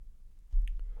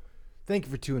Thank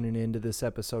you for tuning in to this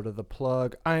episode of The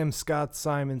Plug. I am Scott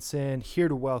Simonson, here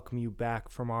to welcome you back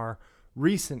from our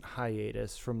recent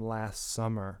hiatus from last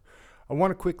summer. I want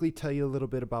to quickly tell you a little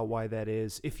bit about why that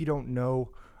is. If you don't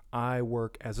know, I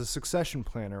work as a succession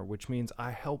planner, which means I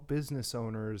help business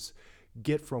owners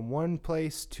get from one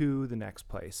place to the next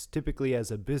place, typically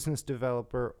as a business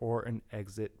developer or an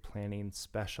exit planning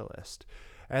specialist.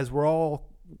 As we're all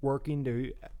working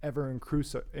to ever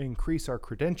increase our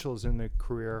credentials in the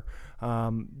career,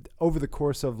 over the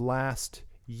course of last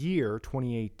year,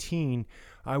 2018,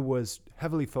 I was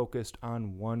heavily focused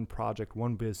on one project,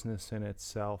 one business in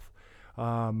itself.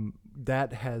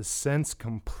 That has since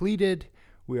completed.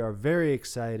 We are very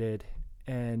excited,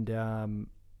 and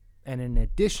in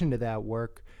addition to that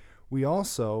work, we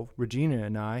also, Regina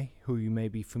and I, who you may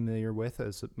be familiar with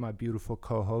as my beautiful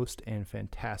co-host and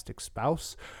fantastic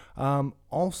spouse,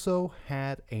 also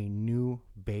had a new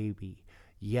baby.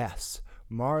 Yes,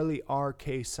 Marley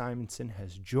R.K. Simonson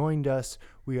has joined us.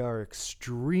 We are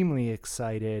extremely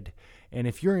excited. And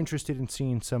if you're interested in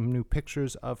seeing some new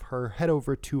pictures of her, head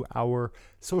over to our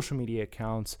social media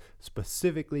accounts.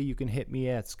 Specifically, you can hit me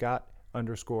at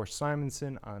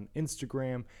Scott_Simonson on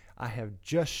Instagram. I have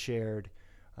just shared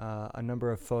a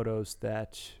number of photos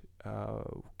that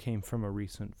came from a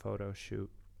recent photo shoot.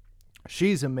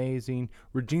 She's amazing.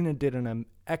 Regina did an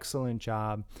excellent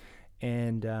job,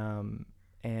 and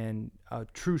a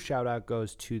true shout out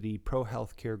goes to the Pro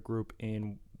Healthcare Group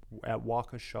at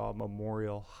Waukesha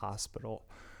Memorial Hospital.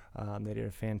 They did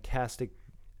a fantastic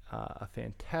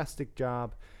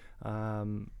job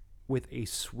with a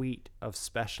suite of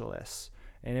specialists.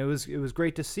 And it was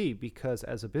great to see, because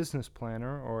as a business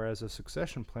planner or as a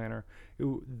succession planner,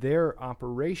 their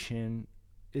operation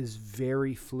is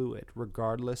very fluid,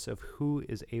 regardless of who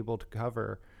is able to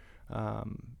cover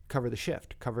the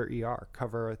shift, cover ER,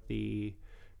 cover the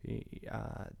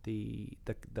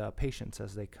patients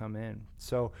as they come in.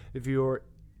 So if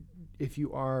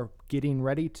you are getting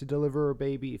ready to deliver a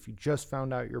baby, if you just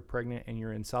found out you're pregnant and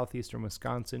you're in southeastern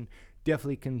Wisconsin,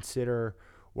 definitely consider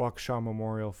Waukesha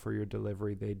Memorial for your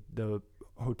delivery. The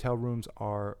hotel rooms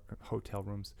are hotel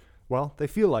rooms. Well, they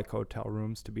feel like hotel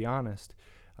rooms, to be honest.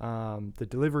 The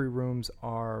delivery rooms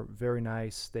are very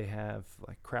nice. They have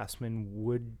like Craftsman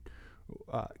wood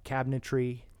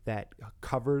cabinetry that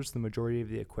covers the majority of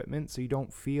the equipment, so you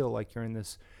don't feel like you're in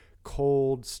this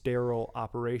cold, sterile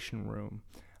operation room.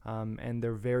 And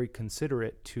they're very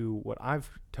considerate to what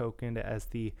I've tokened as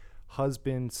the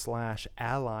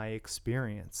husband/ally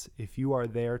experience. If you are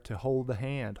there to hold the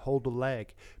hand, hold a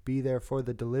leg, be there for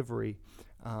the delivery,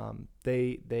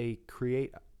 they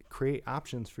create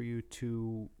options for you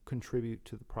to contribute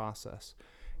to the process.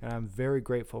 And I'm very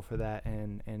grateful for that,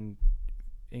 and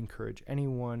encourage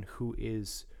anyone who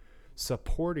is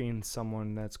supporting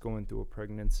someone that's going through a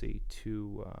pregnancy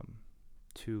to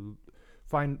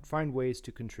find ways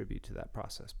to contribute to that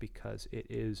process, because it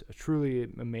is a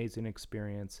truly amazing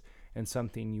experience and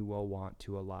something you will want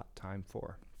to allot time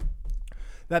for.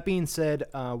 That being said,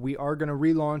 we are going to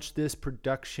relaunch this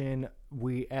production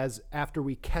after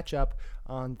we catch up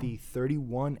on the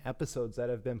 31 episodes that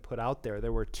have been put out there.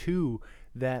 There were 2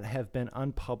 that have been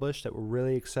unpublished that we're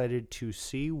really excited to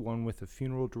see. One with a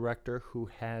funeral director who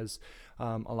has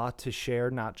a lot to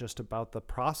share, not just about the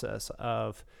process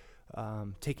of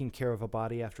taking care of a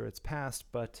body after it's passed,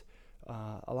 but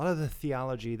a lot of the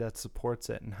theology that supports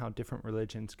it and how different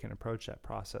religions can approach that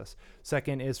process.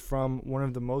 Second is from one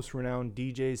of the most renowned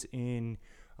DJs in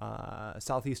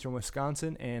southeastern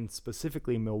Wisconsin, and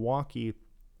specifically Milwaukee,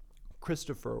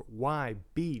 Christopher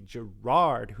Y.B.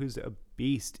 Gerard, who's a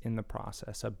beast in the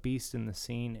process, a beast in the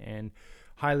scene, and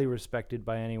highly respected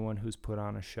by anyone who's put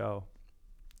on a show.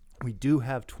 We do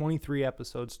have 23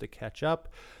 episodes to catch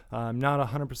up. I'm not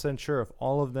 100% sure if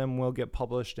all of them will get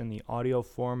published in the audio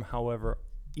form. However,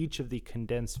 each of the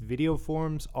condensed video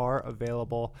forms are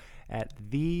available at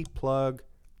The Plug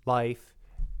Life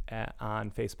on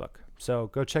Facebook. So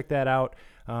go check that out.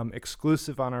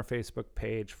 Exclusive on our Facebook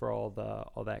page for all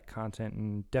that content,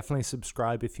 and definitely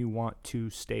subscribe if you want to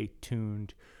stay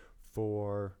tuned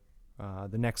for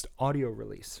the next audio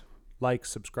release. Like,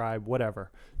 subscribe,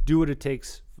 whatever. Do what it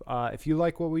takes. If you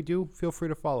like what we do, feel free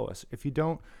to follow us. If you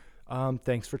don't,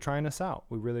 thanks for trying us out.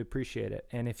 We really appreciate it.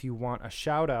 And if you want a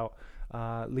shout out,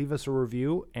 leave us a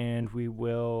review, and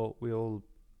we'll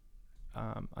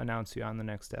announce you on the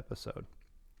next episode.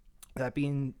 That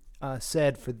being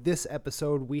said, for this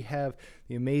episode, we have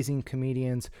the amazing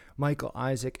comedians Michael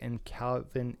Isaac and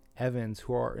Calvin Evans,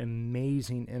 who are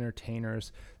amazing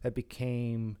entertainers that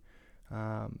became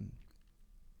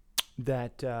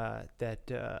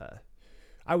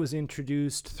I was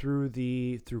introduced through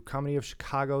Comedy of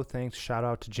Chicago. Thanks, shout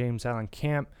out to James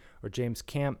Camp,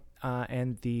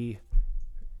 and the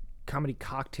Comedy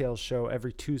Cocktail Show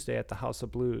every Tuesday at the House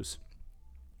of Blues.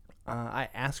 I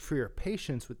ask for your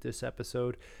patience with this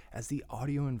episode as the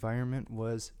audio environment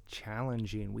was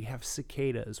challenging. We have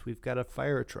cicadas, we've got a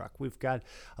fire truck, we've got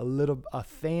a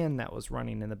fan that was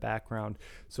running in the background.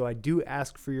 So I do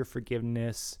ask for your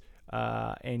forgiveness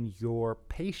and your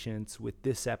patience with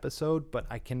this episode, but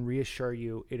I can reassure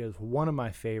you it is one of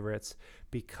my favorites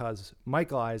because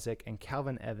Michael Isaac and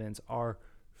Calvin Evans are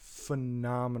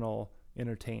phenomenal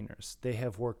entertainers. They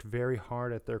have worked very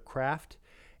hard at their craft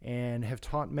and have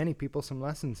taught many people some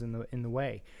lessons in the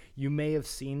way. You may have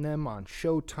seen them on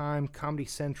Showtime, Comedy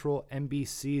Central,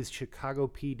 NBC's Chicago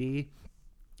PD,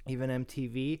 even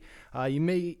MTV.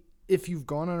 If you've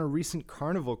gone on a recent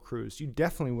Carnival cruise, you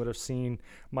definitely would have seen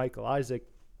Michael Isaac,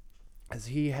 as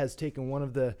he has taken one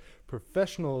of the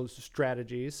professional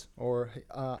strategies, or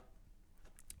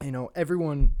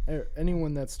anyone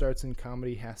that starts in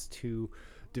comedy has to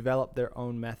develop their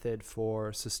own method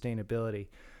for sustainability.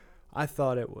 I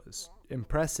thought it was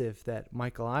impressive that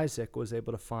Michael Isaac was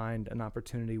able to find an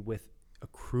opportunity with a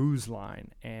cruise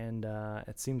line, and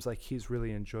it seems like he's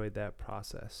really enjoyed that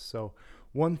process. So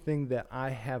one thing that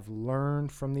I have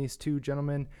learned from these two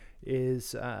gentlemen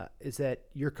is that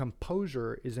your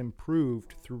composure is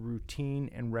improved through routine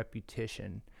and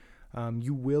repetition.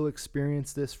 You will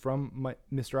experience this from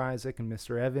Mr. Isaac and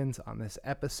Mr. Evans on this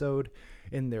episode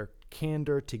in their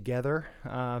candor together.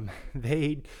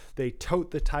 They tote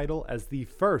the title as the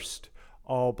first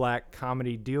all-black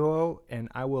comedy duo, and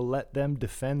I will let them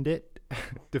defend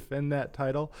that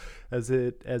title as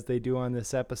they do on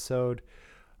this episode.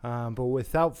 But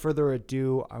without further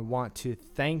ado, I want to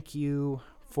thank you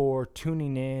for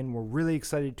tuning in. We're really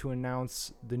excited to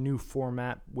announce the new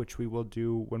format, which we will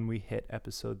do when we hit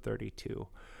episode 32.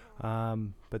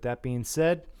 But that being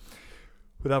said,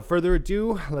 without further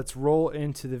ado, let's roll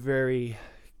into the very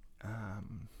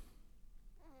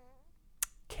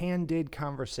candid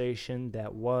conversation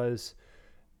that was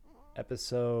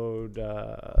episode,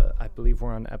 I believe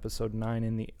we're on episode 9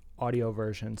 in the audio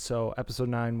version. So episode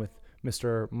 9 with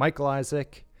Mr. Michael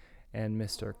Isaac and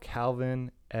Mr. Calvin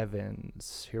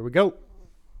Evans. Here we go.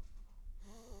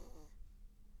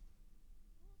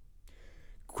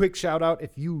 Quick shout out,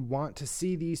 if you want to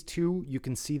see these two, you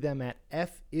can see them at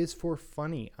F is for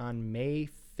Funny on May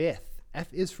 5th.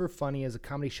 F is for Funny is a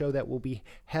comedy show that will be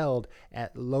held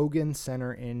at Logan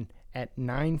Center at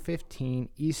 915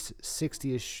 East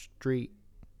 60th Street,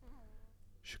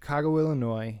 Chicago,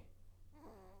 Illinois.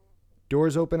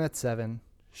 Doors open at 7,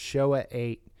 show at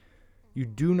 8. You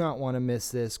do not want to miss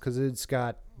this because it's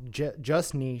got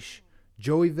Just Niche,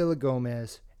 Joey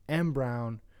Villagomez, M.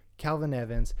 Brown, Calvin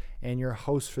Evans, and your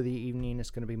host for the evening is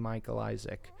going to be Michael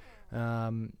Isaac.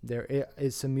 There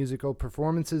is some musical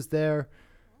performances there,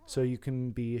 so you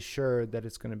can be assured that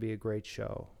it's going to be a great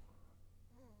show.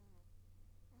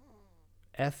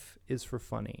 F is for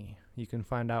Funny. You can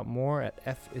find out more at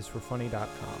fisforfunny.com.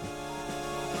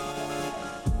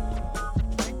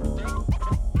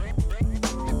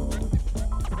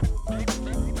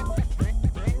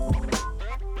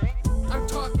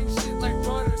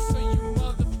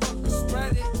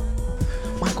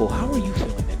 How are you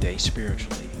feeling today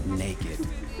spiritually? Naked.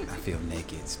 I feel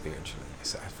naked spiritually.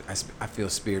 So I feel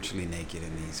spiritually naked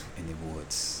in the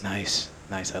woods. Nice.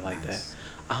 I like that.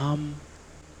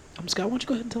 Scott, why don't you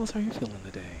go ahead and tell us how you're feeling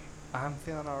today? I'm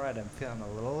feeling all right. I'm feeling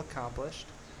a little accomplished,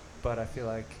 but I feel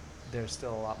like there's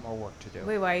still a lot more work to do.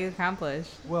 Wait, why are you accomplished?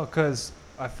 Well, because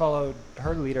I followed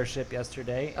her leadership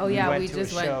yesterday. Oh yeah, we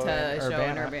just went to a show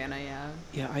in Urbana.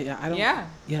 Yeah, I don't. Yeah.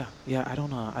 I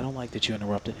don't like that you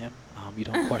interrupted him. You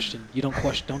don't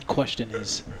question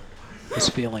his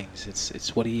feelings.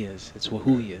 It's what he is. It's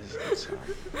who he is.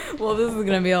 Well, this is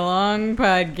gonna be a long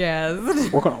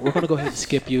podcast. We're gonna go ahead and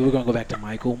skip you. We're gonna go back to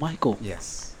Michael. Michael.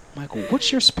 Yes. Michael,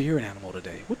 what's your spirit animal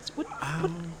today?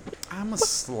 I'm a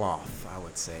sloth, I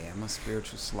would say. I'm a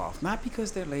spiritual sloth. Not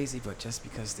because they're lazy, but just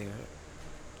because they're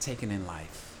taken in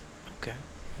life. Okay.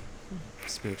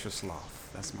 Spiritual sloth.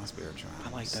 That's my spiritual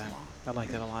animal. I like that. Sloth. I like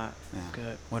that a lot. Yeah.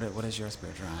 Good. What is your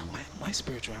spiritual animal? My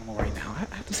spiritual animal right now, I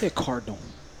have to say a cardinal.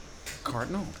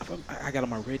 Cardinal? I got on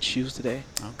my red shoes today.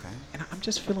 Okay. And I'm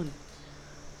feeling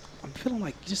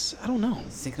like I don't know.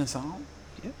 Singing a song?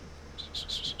 Yep.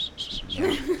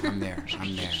 Yeah, I'm there.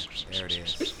 There it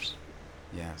is.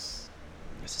 Yes.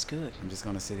 This is good. I'm just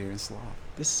going to sit here and sloth.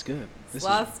 This is good.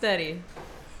 Sloth Steady.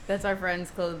 That's our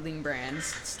friend's clothing brand.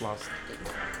 Sloth.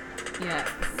 Yeah,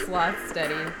 Sloth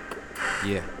Steady.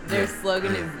 Yeah. Their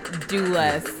slogan is "Do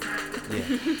Less."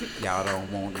 Y'all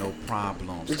don't want no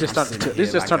problems. This just I'm turned sitting into-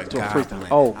 this here just turned into a goblin. freestyle.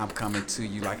 Oh. I'm coming to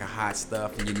you like a hot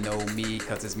stuff, and you know me,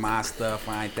 cause it's my stuff.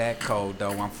 I ain't that cold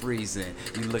though, I'm freezing.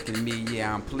 You look at me,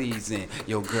 yeah, I'm pleasing.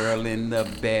 Your girl in the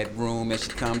bedroom, and she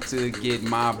come to get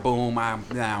my boom. I'm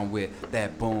down with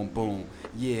that boom boom.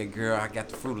 Yeah, girl, I got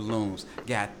the Fruit Looms.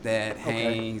 Got that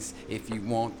Hanes. If you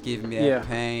won't give me that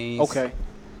pains. Okay.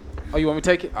 Oh, you want me to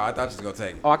take it? Oh, I thought you was gonna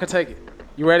take it. Oh, I can take it.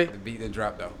 You ready? The beat didn't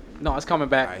drop though. No, it's coming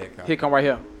back. All right, here it come. Here come right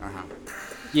here. Uh-huh.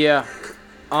 Yeah.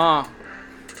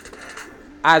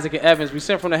 Isaac and Evans, we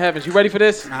sent from the heavens. You ready for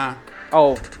this? Uh-huh.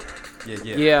 Oh, Yeah.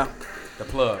 yeah. The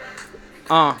plug.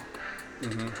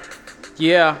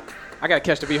 Yeah. I gotta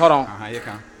catch the beat. Hold on. Uh-huh, here it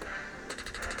come.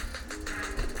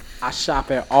 I shop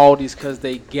at Aldi's cause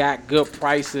they got good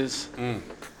prices.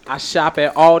 I shop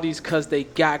at Aldi's cause they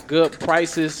got good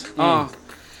prices.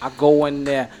 I go in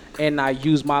there and I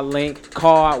use my link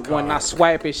card. When I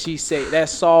swipe it, she say,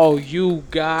 that's all you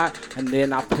got. And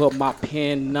then I put my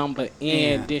PIN number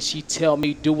in. Then she tell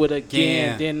me do it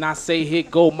again. Then I say, here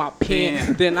go my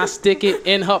PIN. Then I stick it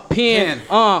in her PIN.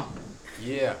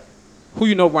 Yeah. Who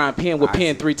you know Ryan PIN with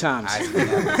PIN 3 times?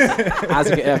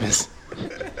 Isaac and Evans.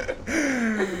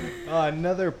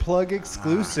 Another plug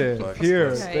exclusive. Plug Here,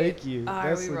 exclusive. thank you. Are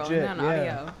That's we rolling legit. on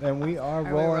yeah. audio? And we are Are we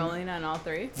rolling. rolling on all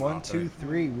 3? 1, 2,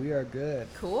 3. We are good.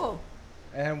 Cool.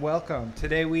 And welcome.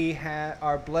 Today we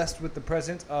are blessed with the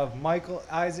presence of Michael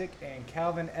Isaac and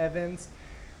Calvin Evans.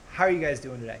 How are you guys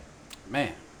doing today?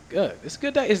 Man, Good. It's a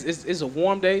good day. It's a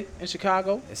warm day in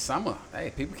Chicago. it's summer.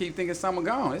 Hey, people keep thinking summer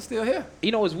gone. It's still here.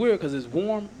 You know, it's weird because it's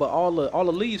warm, but all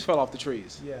the leaves fell off the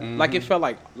trees. Yeah. Like it felt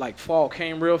like fall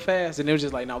came real fast, and it was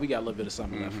just like, no, we got a little bit of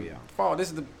summer left for y'all. Fall,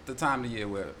 this is the time of the year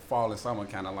where fall and summer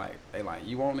kind of like, they like,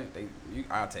 you want it?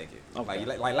 I'll take it. Okay.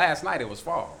 Like last night it was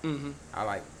fall.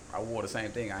 I wore the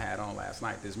same thing I had on last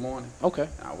night this morning. Okay.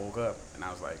 And I woke up and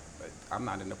I was like, I'm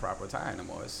not in the proper attire no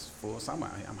more. It's full summer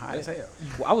out here. I'm hot as hell.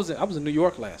 Well, I was in New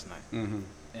York last night,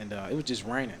 and it was just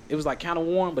raining. It was like kind of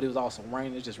warm, but it was also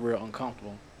raining. It's just real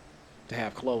uncomfortable to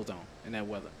have clothes on in that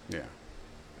weather. Yeah.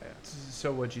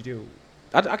 So what'd you do?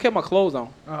 I kept my clothes on.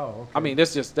 Oh, okay. I mean,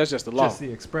 that's just the law. just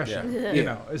the expression. Yeah. You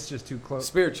know, it's just too close.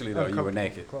 Spiritually though, you were uncomfortable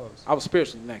naked. Clothes. I was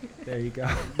spiritually naked, There you go.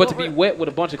 but to be wet with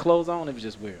a bunch of clothes on, it was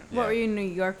just weird. What were you in New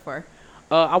York for?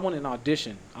 I went in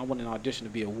audition. To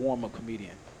be a warm-up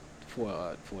comedian for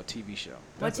a TV show.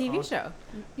 That's what TV awesome. show?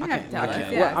 You I have to can't- tell I us.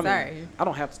 can't. Yeah, Well, I mean, sorry. I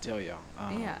don't have to tell y'all.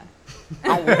 Yeah.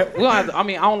 I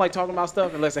don't like talking about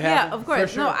stuff unless it happens. Yeah, of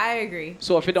course. sure. No, I agree.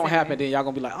 So if it don't Same happen, here. then y'all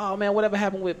gonna be like, oh man, whatever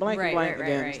happened with blank and blank? Right, And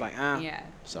then right. it's like, Yeah.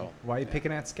 So. Why are you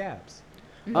picking at scabs?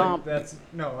 Um, That's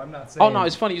no, I'm not saying. Oh no,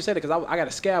 it's funny you said it because I got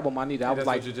a scab on my knee. That I was That's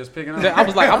like, what you're just picking up? I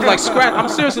was like scratch. I'm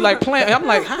seriously like playing. I'm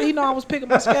like, how do you know I was picking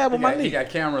my scab on my He knee? got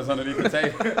cameras underneath the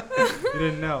table. You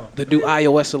didn't know. The new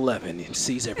iOS 11 it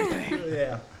sees everything.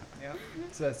 Yeah. Yeah.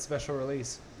 It's that special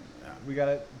release. We got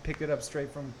it, picked it up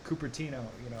straight from Cupertino.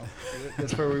 You know,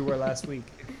 that's where we were last week.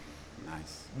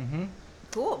 Nice. Mm-hmm.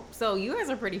 Cool. So you guys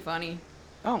are pretty funny.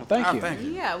 Oh, thank you. Thank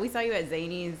you. Yeah, we saw you at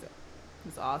Zany's. It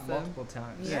was awesome. Multiple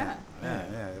times. Yeah.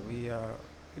 Yeah.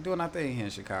 We're doing our thing here in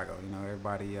Chicago. You know,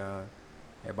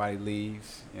 everybody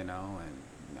leaves, you know, and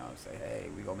you know, say, hey,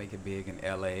 we gonna make it big in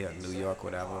LA or New York,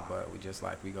 whatever, but we just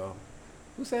like we go.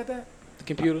 Who said that? The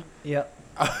computer. Yep.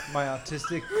 My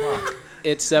autistic clock.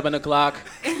 It's 7 o'clock.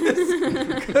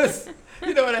 Because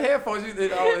you know, in the headphones,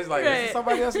 you always like, is there Right.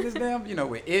 somebody else in this damn, you know,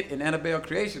 with it and Annabelle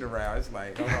Creation around. It's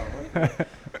like, hold on, wait.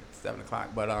 7 o'clock.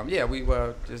 But yeah, we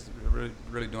were just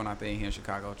really doing our thing here in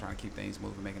Chicago, trying to keep things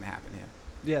moving, making it happen here.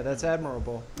 Yeah, that's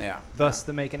admirable. Yeah. Thus,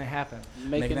 the making it happen.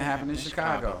 Making it happen in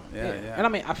Chicago. Yeah. And I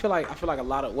mean, I feel like a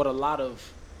lot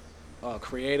of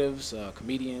creatives,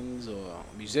 comedians, or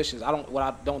musicians. What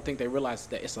I don't think they realize is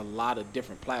that it's a lot of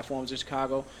different platforms in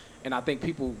Chicago, and I think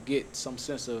people get some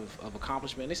sense of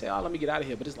accomplishment. They say, "Oh, let me get out of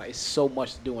here," but it's like it's so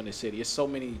much to do in this city. It's so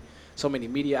many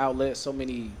media outlets,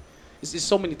 it's just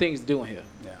so many things to do in here.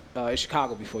 Yeah. In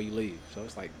Chicago before you leave. So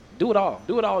it's like do it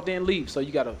all, then leave. So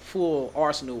you got a full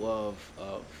arsenal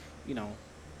of you know,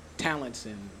 talents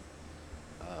and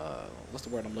what's the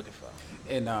word I'm looking for?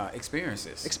 And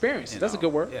experiences. Experiences. You That's a know,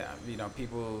 good word. Yeah, you know,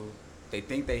 people, they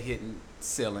think they hitting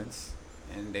ceilings,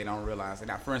 and they don't realize it.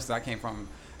 Now, for instance,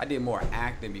 I did more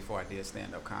acting before I did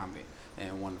stand-up comedy,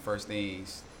 and one of the first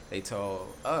things they told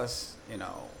us, you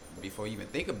know, before you even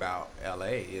think about LA,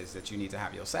 is that you need to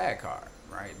have your SAG card,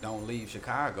 right? Don't leave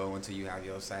Chicago until you have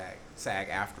your SAG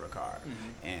after a card.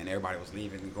 And everybody was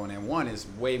leaving and going in. One is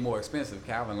way more expensive.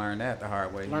 Calvin learned that the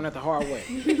hard way. Learned that the hard way.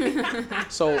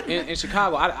 So in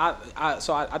Chicago, I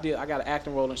got an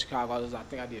acting role in Chicago. I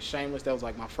think I did Shameless. That was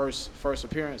like my first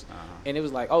appearance. And it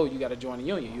was like, oh, you got to join the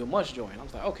union. You must join. I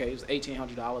was like, okay, it was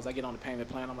 $1,800. I get on the payment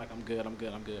plan. I'm like, I'm good.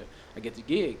 I get the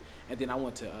gig. And then I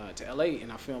went to LA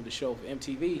and I filmed the show for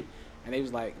MTV. And they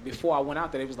was like, before I went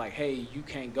out there, they was like, hey, you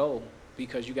can't go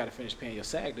because you got to finish paying your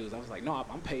SAG dues. I was like, no,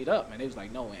 I'm paid up. And they was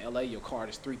like, no, in LA, your card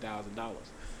is $3,000.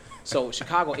 So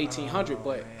Chicago, $1,800,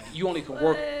 but you only can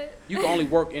work. You can only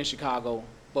work in Chicago,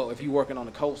 but if you're working on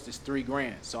the coast, it's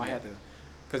 $3,000. So I had to.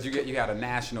 Because you had a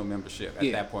national membership at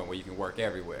that point where you can work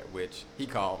everywhere, which he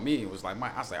called me and was like,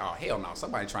 I was like, oh, hell no,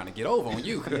 somebody trying to get over on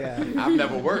you. I've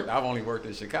never worked. I've only worked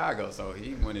in Chicago. So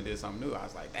he went and did something new. I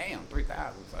was like, damn,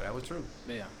 3,000. So that was true.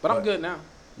 Yeah. But I'm good now.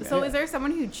 So is there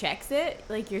someone who checks it,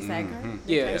 like your SAG card?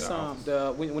 Yeah, it's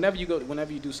whenever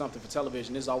you do something for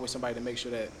television, there's always somebody to make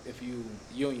sure that if you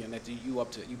union that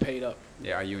you paid up.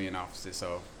 Yeah, our union offices,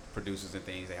 so producers and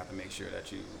things, they have to make sure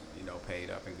that you paid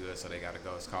up and good. So they got to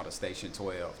go. It's called a Station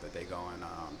 12 that they go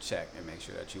and check and make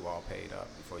sure that you all paid up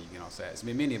before you get on sets. I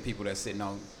mean, many people that's sitting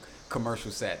on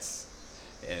commercial sets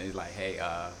and it's like, hey,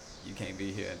 you can't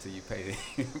be here until you pay.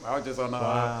 I was just on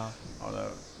a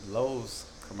Lowe's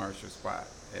commercial spot.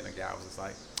 And the guy was just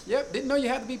like, yep, didn't know you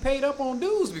had to be paid up on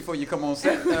dues before you come on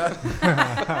set.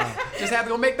 Just had to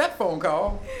go make that phone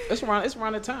call. It's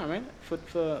around the time, ain't it?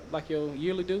 For like your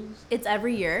yearly dues? It's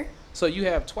every year. So you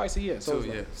have twice a year. So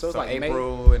it's like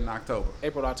April May, and October.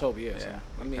 April to October, yeah. So,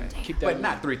 I mean, keep that. But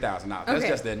not $3,000. That's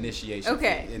just the initiation fee.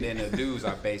 And then the dues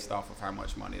are based off of how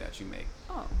much money that you make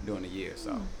during the year.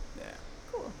 So, yeah.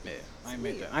 Cool. Yeah, I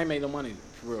ain't made no money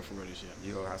for real this year.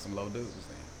 You'll have some low dues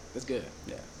then. That's good.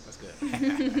 Yeah. That's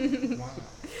good. Wow.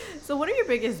 So what are your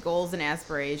biggest goals and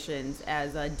aspirations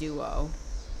as a duo?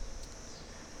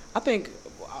 I think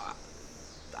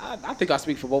I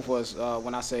speak for both of us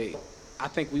when I say I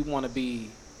think we want to be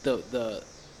the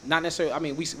not necessarily. I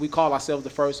mean, we call ourselves the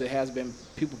first. It has been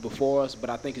people before us, but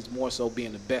I think it's more so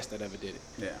being the best that ever did it.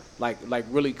 Yeah. Like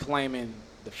really claiming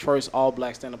the first all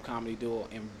black stand-up comedy duo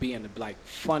and being the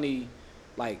funny,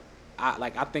 I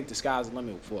think the sky's the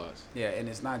limit for us. Yeah, and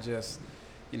it's not just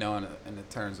in the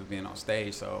terms of being on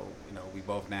stage. So we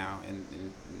both now and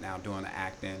now doing the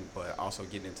acting, but also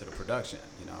getting into the production,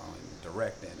 and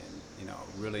directing, and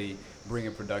really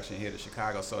bringing production here to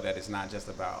Chicago, so that it's not just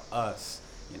about us.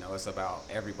 It's about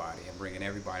everybody and bringing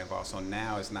everybody involved. So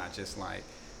now it's not just like,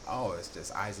 oh, it's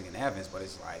just Isaac and Evans, but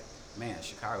it's like, man,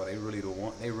 Chicago, they really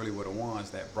were the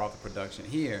ones that brought the production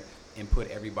here and put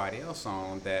everybody else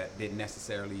on that didn't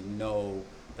necessarily know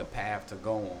the path to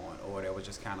go on, or that was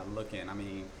just kind of looking. I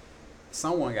mean,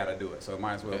 someone got to do it, so it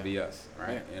might as well be us,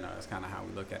 right? Yeah. That's kind of how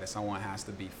we look at it. Someone has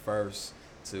to be first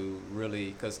to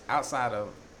really, because outside of,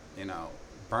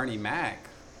 Bernie Mac,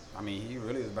 I mean, he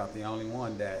really is about the only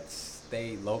one that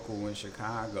stayed local in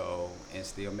Chicago and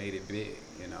still made it big,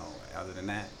 Other than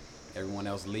that, everyone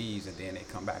else leaves and then they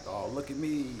come back, oh, look at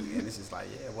me. And it's just like,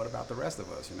 yeah, what about the rest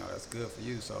of us? That's good for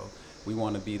you. So we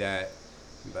want to be that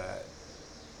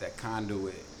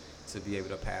conduit to be able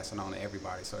to pass it on to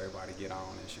everybody, so everybody get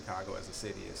on in Chicago as a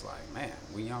city. It's like, man,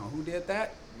 we young. Who did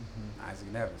that? Isaac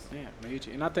Evans. Yeah,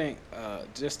 major. And I think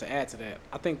just to add to that,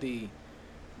 I think the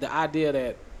idea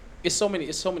that it's so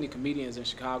many comedians in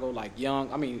Chicago, like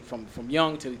young. I mean, from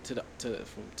young to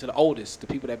the oldest, the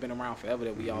people that have been around forever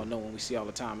that we all know and we see all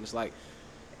the time. And it's like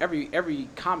every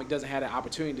comic doesn't have that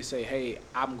opportunity to say, hey,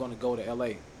 I'm going to go to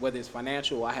LA, whether it's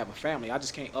financial or I have a family. I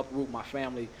just can't uproot my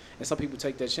family. And some people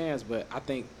take that chance, but I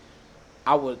think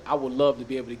I would love to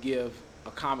be able to give a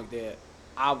comic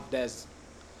that's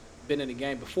been in the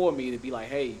game before me to be like,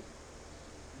 hey,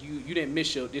 you didn't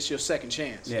miss your second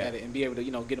chance at it, and be able to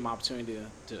get them opportunity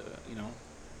to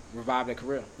revive their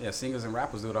career. Yeah, singers and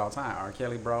rappers do it all the time. R.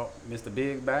 Kelly brought Mr.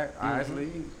 Big back, Isley.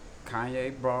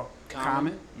 Kanye brought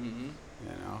Common.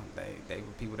 They were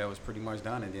people that was pretty much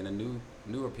done, and then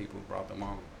the newer people brought them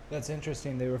on. That's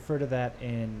interesting. They refer to that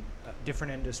in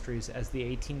different industries as the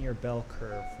 18-year bell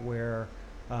curve, where,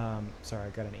 sorry, I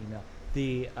got an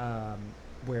email.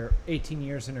 Where 18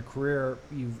 years in a career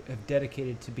you have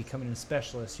dedicated to becoming a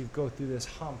specialist, you go through this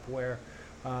hump where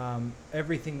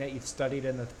everything that you've studied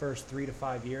in the first 3 to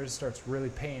 5 years starts really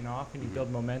paying off, and you build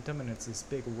momentum, and it's this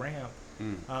big ramp.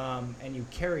 And you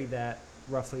carry that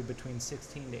roughly between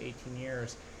 16 to 18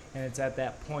 years. And it's at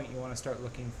that point you want to start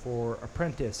looking for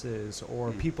apprentices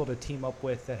or people to team up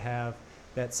with that have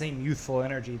that same youthful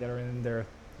energy, that are in their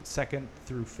 2nd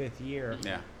through 5th year,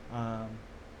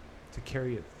 to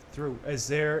carry it through.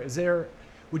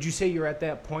 would you say you're at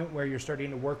that point where you're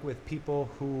starting to work with people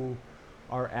who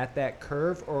are at that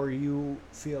curve, or you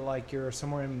feel like you're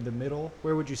somewhere in the middle?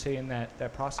 Where would you say in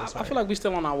that process? I feel like we're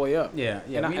still on our way up. Yeah.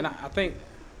 And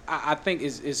I think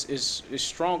it's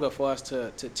stronger for us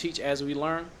to teach as we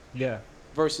learn yeah.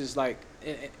 versus like,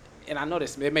 and I know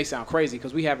this, it may sound crazy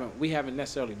because we haven't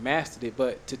necessarily mastered it,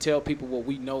 but to tell people what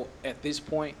we know at this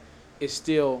point is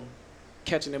still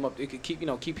catching them up. It could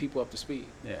keep people up to speed.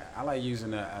 Yeah, I like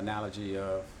using the analogy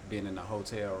of being in a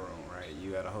hotel room, right?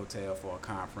 You at a hotel for a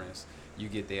conference. You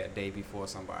get there a day before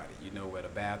somebody. You know where the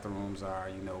bathrooms are.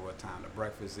 You know what time the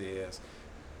breakfast is.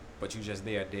 But you just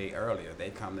there a day earlier.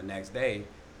 They come the next day.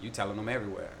 You telling them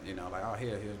everywhere. You know, like, oh,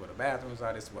 here's where the bathrooms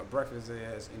are. This is what breakfast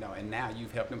is. You know, and now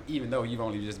you've helped them, even though you've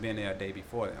only just been there a day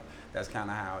before them. That's kind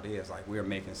of how it is. Like, we're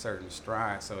making certain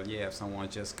strides. So, yeah, if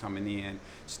someone's just coming in,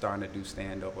 starting to do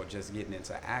stand-up or just getting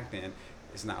into acting,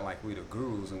 it's not like we the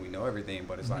gurus and we know everything,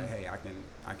 but it's like, hey,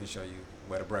 I can show you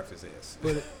where the breakfast is.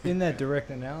 But in that direct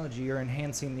analogy, you're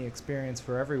enhancing the experience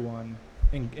for everyone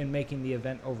and making the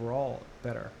event overall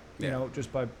better. You know,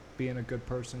 just by being a good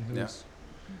person who's,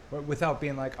 without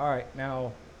being like, all right,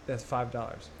 now that's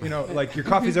 $5. You know, like your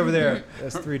coffee's over there,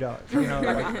 that's $3. You know,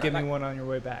 like give me one on your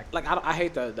way back. Like I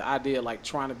hate the idea of like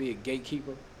trying to be a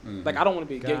gatekeeper. Like I don't want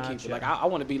to be a gatekeeper. Like I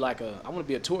want to be like I want to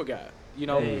be a tour guide. You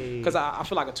know, because I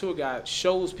feel like a tour guide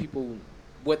shows people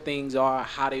what things are,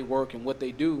 how they work, and what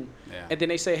they do, and then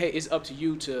they say, hey, it's up to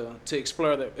you to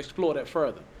explore that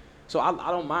further. So I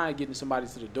don't mind getting somebody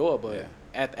to the door, but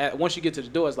at once you get to the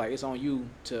door, it's like it's on you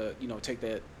to take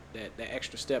that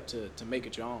extra step to make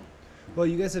it your own. Well,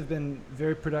 you guys have been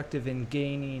very productive in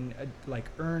gaining like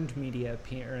earned media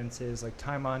appearances, like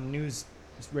time on news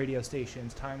radio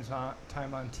stations, time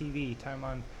on TV, time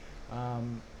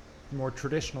on more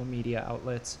traditional media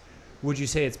outlets. Would you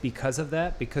say it's because of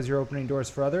that, because you're opening doors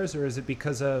for others, or is it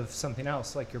because of something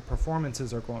else, like your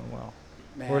performances are going well?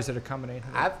 Man, or is it a combination?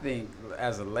 I think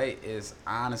as of late, it's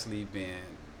honestly been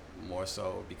more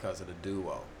so because of the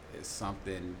duo. It's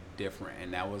something different,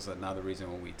 and that was another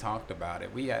reason when we talked about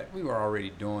it. We were already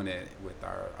doing it with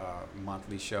our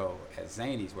monthly show at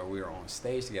Zanies, where we were on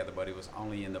stage together, but it was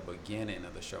only in the beginning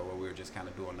of the show where we were just kind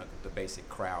of doing the basic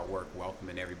crowd work,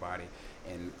 welcoming everybody,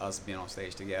 and us being on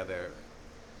stage together.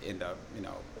 End up, it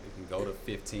can go to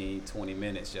 15, 20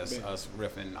 minutes, just us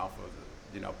riffing off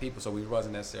of, people. So we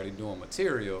wasn't necessarily doing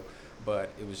material, but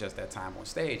it was just that time on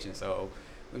stage. And so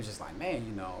we was just like,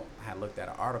 man, I had looked at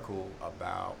an article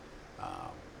about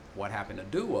what happened to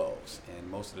duos. And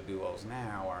most of the duos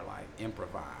now are like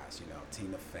improvised,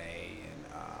 Tina Fey and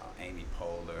Amy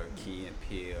Poehler, Key and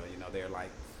Peele, they're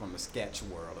like from the sketch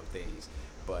world of things.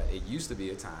 But it used to be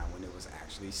a time when it was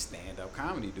actually stand-up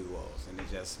comedy duos, and it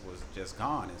just was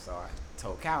gone. And so I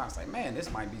told Cal, I was like, man,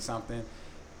 this might be something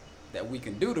that we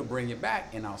can do to bring it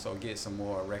back and also get some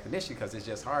more recognition, because it's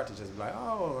just hard to just be like,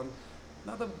 oh,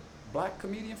 another black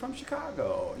comedian from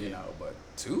Chicago, but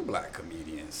two black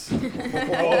comedians.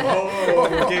 Whoa,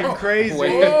 we're getting crazy.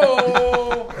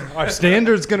 Whoa. Our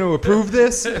standard's going to approve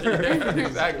this?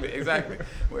 Exactly.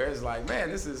 Whereas like, man,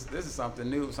 this is something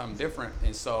new, something different.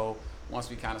 And so once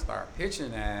we kind of start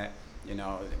pitching that,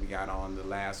 we got on the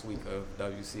last week of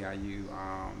WCIU,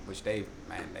 which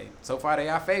so far they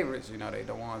our favorites. They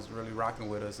the ones really rocking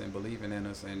with us and believing in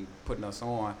us and putting us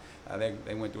on.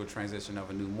 They went through a transition of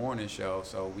a new morning show,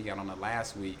 so we got on the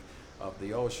last week of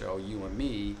the old show, You and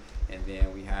Me, and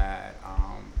then we had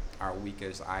our week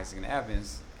as Isaac and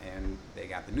Evans, and they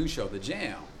got the new show, The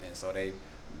Jam, and so they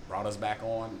brought us back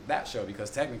on that show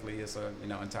because technically it's a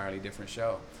entirely different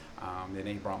show. Then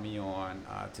they brought me on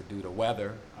to do the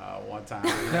weather one time,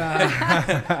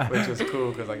 which was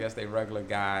cool because I guess their regular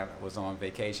guy was on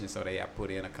vacation, so they have put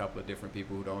in a couple of different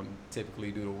people who don't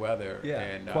typically do the weather. Yeah,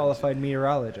 and, qualified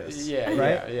meteorologists. Yeah,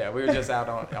 right? Yeah. We were just out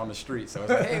on the street, so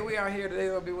it's like, hey, we are here today.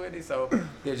 They'll be with you. So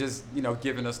they're just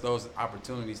giving us those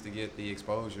opportunities to get the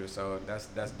exposure. So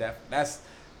that's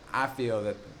I feel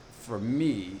that for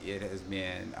me it has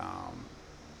been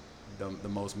the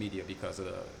most media because of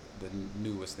the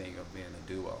newest thing of being a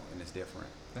duo, and it's different.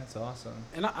 That's awesome.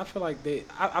 And I feel like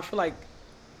I feel like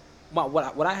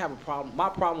what I have a problem. My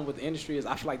problem with the industry is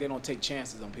I feel like they don't take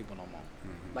chances on people no more.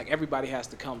 Mm-hmm. Like everybody has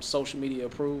to come social media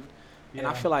approved, and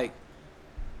I feel like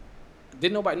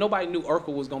nobody knew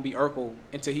Urkel was gonna be Urkel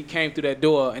until he came through that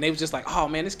door, and they was just like, oh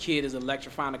man, this kid is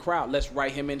electrifying the crowd. Let's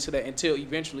write him into that. Until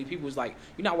eventually people was like,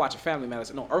 you're not watching Family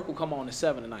Matters. No, Urkel come on at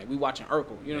 7 tonight. We watching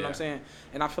Urkel. You know what I'm saying?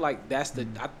 And I feel like that's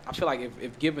I feel like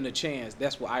if given a chance,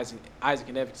 that's what Isaac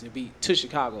and Evans can be to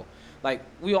Chicago. Like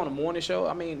we on a morning show.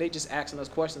 I mean, they just asking us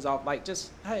questions off like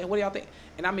just, hey, what do y'all think?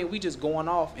 And I mean, we just going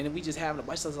off, and we just having a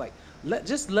bunch of like let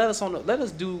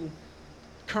us do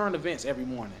current events every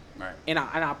morning. Right. And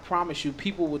I promise you,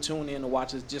 people will tune in to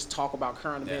watch us just talk about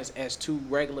current events as two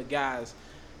regular guys,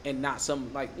 and not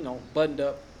some like buttoned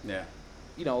up,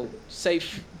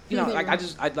 safe.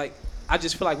 I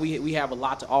just feel like we have a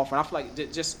lot to offer. And I feel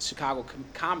like just Chicago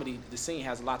comedy, the scene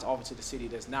has a lot to offer to the city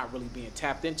that's not really being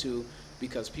tapped into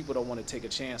because people don't want to take a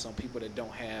chance on people that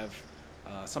don't have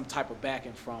some type of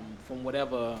backing from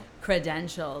whatever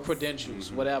Credentials,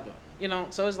 whatever.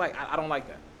 So it's like I don't like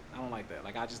that.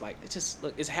 Like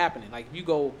look, it's happening. Like if you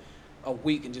go a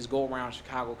week and just go around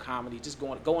Chicago comedy, just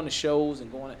going to shows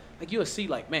and going like you'll see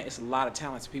like man, it's a lot of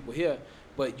talented people here,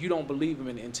 but you don't believe them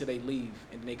until they leave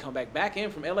and they come back in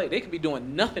from LA. They could be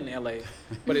doing nothing in LA,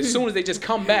 but as soon as they just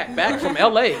come back from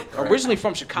LA, originally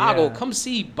from Chicago, come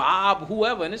see Bob,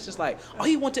 whoever, and it's just like, oh,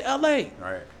 he went to LA.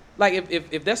 Right. Like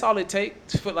if that's all it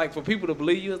takes for people to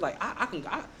believe you, it's like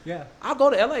I'll go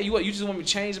to LA. You just want me to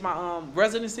change my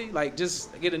residency, like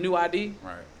just get a new ID.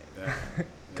 Right. Yeah.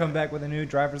 Come back with a new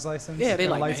driver's license. Yeah, they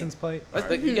and a like license plate.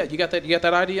 Right. You got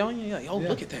that ID on you? Like,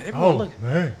 look at that. Everyone look.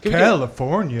 Man, Can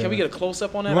California. Can we get a close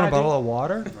up on that You want ID? a bottle of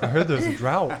water? I heard there's a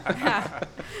drought.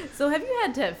 So have you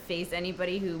had to face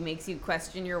anybody who makes you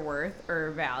question your worth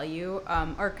or value,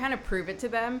 or kind of prove it to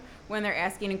them when they're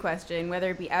asking a question,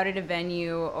 whether it be out at a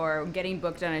venue or getting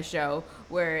booked on a show,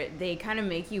 where they kind of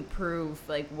make you prove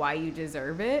like why you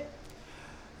deserve it?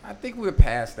 I think we're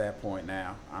past that point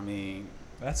now. I mean,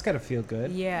 That's gotta feel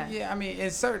good. Yeah. yeah, I mean,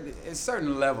 it's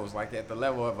certain levels, like at the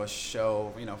level of a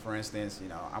show, for instance,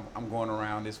 I'm going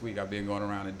around this week, I've been going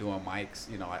around and doing mics,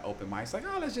 like open mics, like,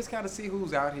 oh, let's just kind of see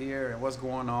who's out here and what's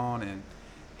going on.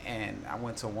 And I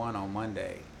went to one on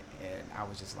Monday and I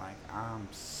was just like, I'm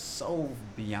so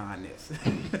beyond this.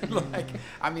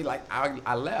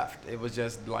 I left. It was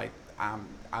just like,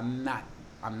 I'm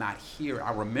not here.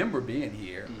 I remember being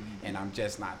here and I'm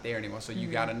just not there anymore. So you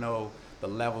got to know the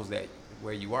levels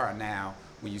where you are now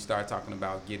when you start talking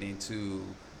about getting to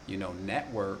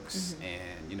networks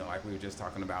and like we were just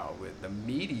talking about with the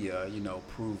media,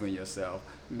 proving yourself,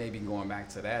 maybe going back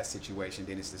to that situation,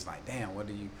 then it's just like, damn, what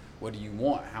do you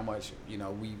want? How much,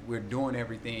 we're doing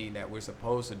everything that we're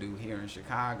supposed to do here in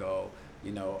Chicago.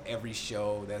 Every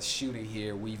show that's shooting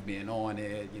here, we've been on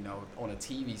it. On a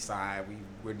TV side,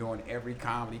 we're doing every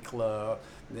comedy club,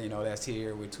 that's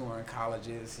here. We're touring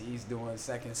colleges. He's doing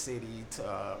Second City,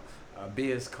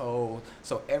 Biz Code.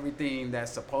 So everything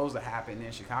that's supposed to happen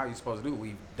in Chicago, you're supposed to do,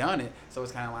 we've done it. So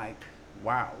it's kind of like,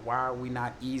 why are we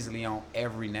not easily on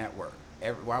every network?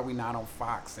 Why are we not on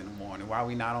Fox in the morning? Why are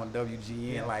we not on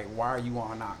WGN? Yeah. Like, why are you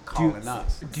all not calling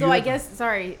us? So I guess,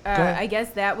 I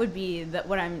guess that would be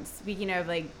what I'm speaking of.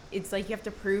 Like, it's like you have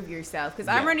to prove yourself. Because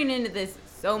I'm running into this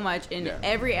so much in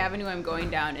every avenue I'm going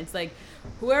down. It's like,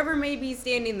 whoever may be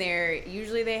standing there,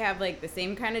 usually they have like the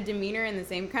same kind of demeanor and the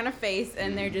same kind of face.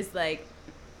 And they're just like,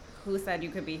 who said you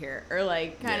could be here? Or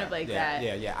like, kind of like that.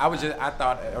 Yeah. I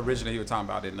thought originally you were talking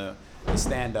about in the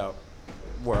stand-up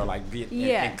world, like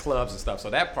in clubs and stuff.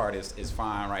 So that part is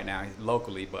fine right now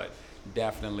locally, but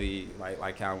definitely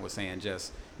like Calvin was saying,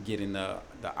 just getting the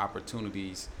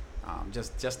opportunities,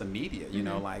 just the media,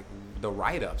 like the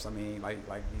write-ups. I mean, like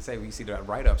you say, we see the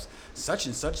write-ups, such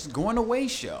and such is going away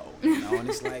show, and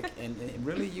it's like, and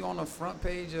really you on the front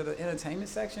page of the entertainment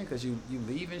section because you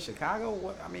live in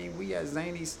Chicago. We as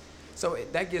Zanies. So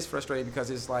that gets frustrating because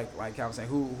it's like Calvin was saying,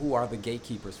 who are the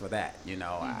gatekeepers for that?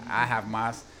 I have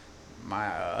my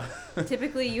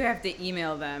Typically you have to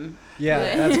email them. Yeah,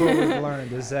 that's what we've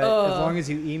learned is that as long as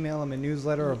you email them a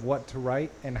newsletter of what to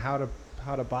write and how to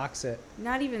box it.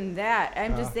 Not even that.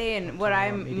 I'm just saying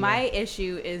my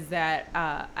issue is that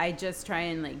I just try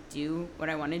and like do what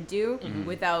I want to do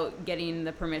without getting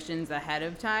the permissions ahead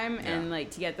of time. And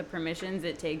like to get the permissions,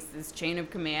 it takes this chain of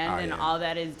command all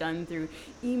that is done through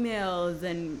emails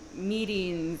and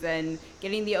meetings and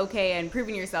getting the okay and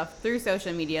proving yourself through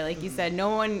social media. Like you said,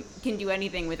 no one can do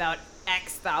anything without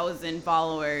X thousand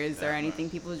followers or anything.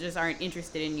 People just aren't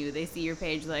interested in you. They see your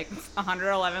page like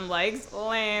 111 likes,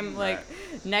 lame. Like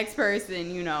next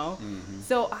person,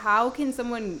 So how can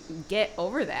someone get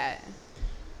over that?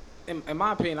 In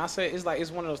my opinion, I say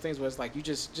it's one of those things where it's like you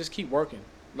just keep working.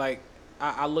 Like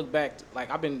I look back,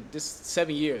 like I've been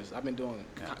 7 years. I've been doing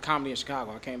comedy in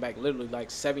Chicago. I came back literally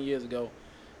like 7 years ago,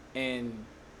 and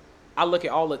I look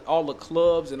at all the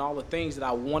clubs and all the things that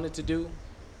I wanted to do.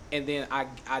 And then I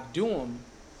do them,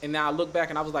 and now I look back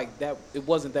and I was like, that it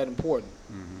wasn't that important.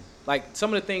 Like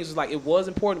some of the things was like it was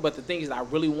important, but the things that I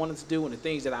really wanted to do and the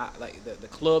things that I like, the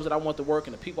clubs that I wanted to work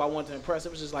and the people I wanted to impress,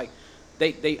 it was just like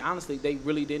they honestly they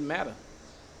really didn't matter.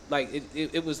 Like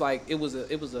it was like it was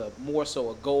a more so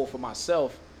a goal for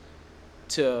myself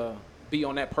to be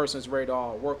on that person's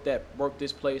radar, work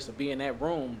this place, or be in that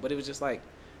room. But it was just like,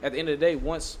 at the end of the day,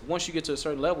 once you get to a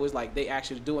certain level, it's like they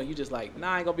actually do it. You just like,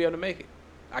 nah, I ain't gonna be able to make it.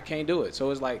 I can't do it. So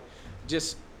it's like,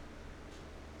 just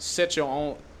set your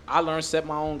own. I learned set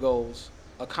my own goals,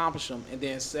 accomplish them, and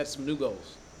then set some new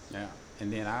goals. Yeah,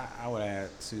 and then I would add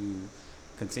to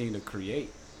continue to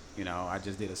create. You know, I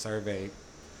just did a survey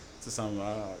to some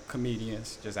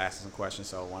comedians, just asking some questions.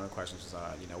 So one of the questions was,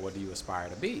 you know, what do you aspire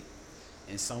to be?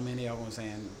 And so many of them were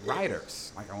saying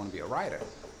writers. Like, I want to be a writer.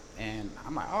 And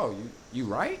I'm like, oh, you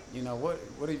write? You know, what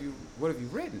have you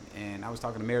written? And I was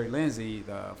talking to Mary Lindsay,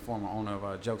 the former owner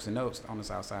of Jokes and Notes on the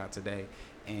South Side today,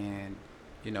 and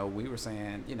you know, we were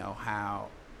saying, you know, how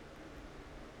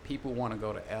people want to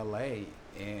go to LA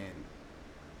and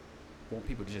want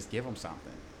people to just give them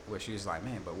something. Where she was like,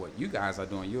 man, but what you guys are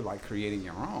doing, you're like creating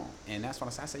your own. And that's when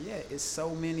I said, yeah, it's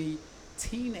so many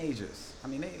teenagers. I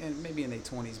mean, and maybe in their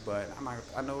 20s, but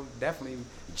I know definitely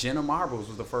Jenna Marbles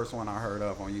was the first one I heard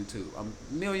of on YouTube.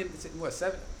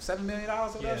 $7 million or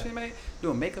whatever she made,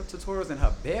 doing makeup tutorials in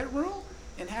her bedroom.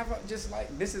 And have her just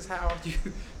like, this is how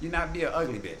you not be an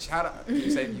ugly bitch. How to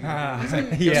you say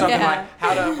something like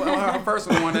how to. Well, her first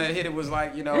one to hit it was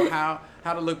like, you know, how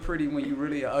to look pretty when you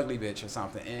really an ugly bitch or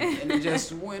something, and it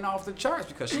just went off the charts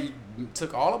because she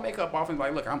took all the makeup off and was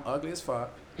like, look, I'm ugly as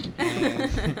fuck,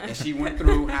 and she went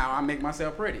through how I make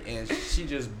myself pretty, and she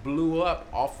just blew up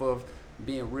off of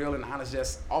being real and honest,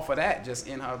 just off of that, just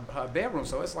in her bedroom.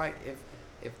 So it's like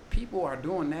if people are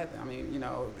doing that, I mean, you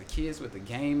know, the kids with the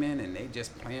gaming and they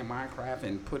just playing Minecraft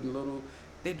and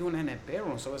they're doing that in that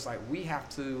bedroom. So it's like we have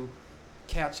to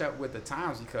catch up with the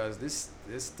times because this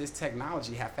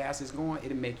technology, how fast it's going,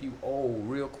 it'll make you old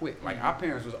real quick. Like our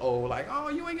parents was old, like, oh,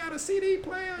 you ain't got a CD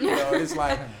player, you know. It's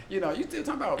like, you know, you still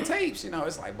talking about tapes, you know.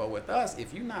 It's like, but with us,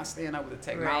 if you're not staying up with the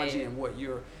technology and what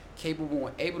you're capable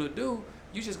and able to do,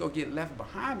 you just go get left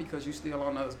behind because you're still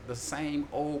on the same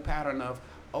old pattern of,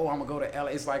 oh, I'm going to go to LA.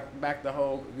 It's like back the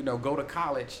whole, you know, go to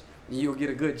college and you'll get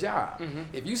a good job. Mm-hmm.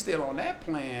 If you still on that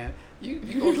plan, you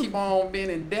going to keep on being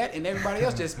in debt and everybody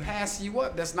else just pass you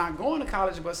up that's not going to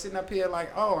college but sitting up here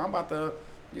like, oh, I'm about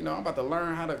to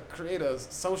learn how to create a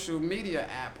social media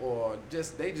app or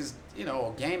you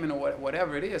know, gaming or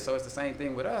whatever it is. So it's the same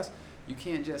thing with us. You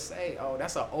can't just say, oh,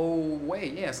 that's an old way.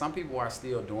 Yeah, some people are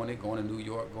still doing it, going to New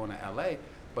York, going to LA.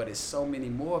 But it's so many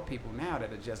more people now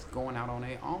that are just going out on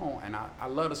their own. And I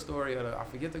love the story of I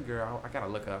forget the girl. I got to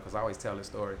look her up because I always tell this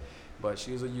story. But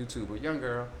she was a YouTuber, young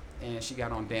girl, and she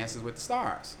got on Dances with the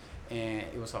Stars. And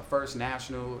it was her first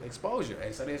national exposure.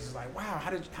 And so they're just like, wow,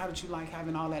 how did you like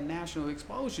having all that national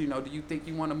exposure? You know, do you think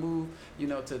you want to move, you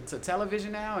know, to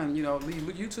television now and, you know, leave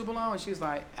YouTube alone? And she's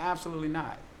like, absolutely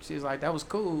not. She's like, that was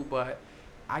cool, but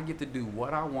I get to do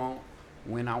what I want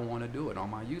when I want to do it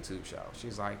on my YouTube show.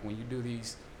 She's like, when you do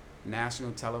these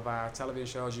national televised television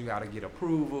shows, you got to get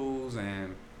approvals,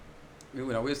 and you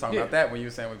know, we was talking about that when you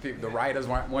were saying when people, the writers,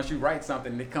 once you write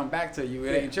something, they come back to you,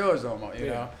 it ain't yours no more, you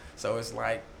know. So it's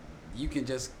like you can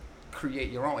just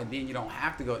create your own, and then you don't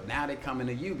have to go. Now they coming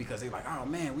to you because they're like, oh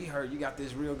man, we heard you got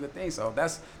this real good thing. So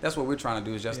that's what we're trying to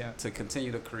do is just to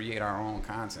continue to create our own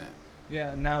content.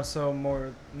 Yeah, now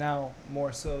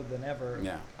more so than ever.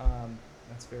 Yeah,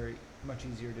 that's very much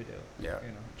easier to do. Yeah, you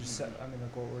know, just look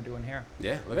what we're doing here.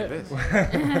 Yeah, look at this.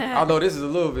 Although this is a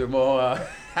little bit more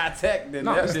high tech than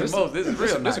most. This is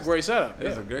real nice. This is a great setup.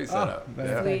 This is a great setup.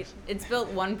 Sweet. It's built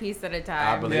one piece at a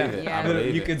time. I believe it. Yeah. I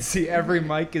believe you can see every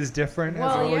mic is different. Well,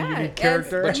 has a little unique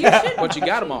character. But you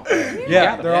got them all.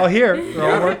 They're all here.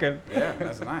 They're all working. Yeah,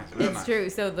 that's nice. It's true.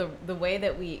 So the way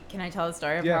that can I tell the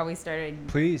story of how we started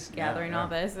gathering all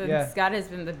this? And Scott has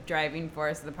been the driving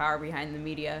force, the power behind the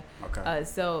media. Okay.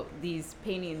 So these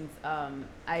paintings,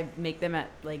 I make them at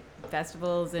like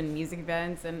festivals and music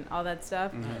events and all that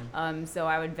stuff. Mm-hmm. So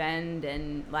I would vend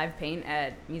and live paint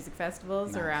at music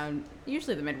festivals around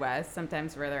usually the Midwest,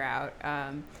 sometimes further out.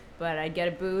 But I'd get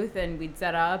a booth and we'd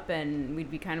set up and we'd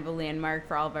be kind of a landmark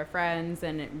for all of our friends,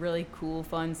 and really cool,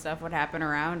 fun stuff would happen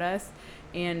around us.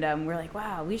 And we're like,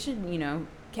 wow, we should,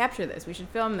 capture this. We should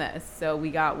film this. So we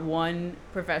got one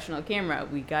professional camera.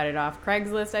 We got it off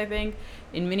Craigslist, I think,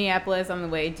 in Minneapolis on the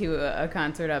way to a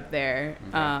concert up there.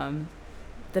 Okay.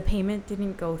 The payment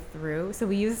didn't go through. So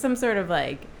we used some sort of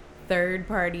like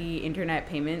third-party internet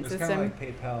payment system. Kind of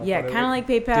like PayPal. Yeah, kind of like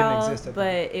PayPal,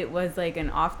 but it was like an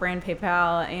off-brand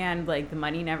PayPal, and like the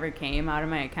money never came out of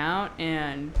my account.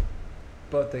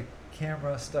 But the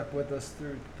camera stuck with us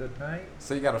through the night.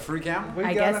 So you got a free camera?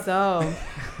 I guess so.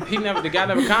 The guy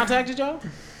never contacted y'all?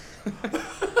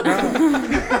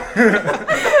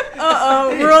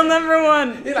 Rule number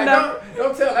one. He's like,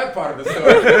 don't tell that part of the story.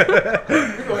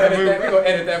 We're going to gonna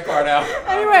edit that part out.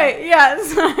 Anyway, yeah,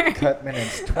 sorry. Cut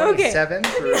minutes 27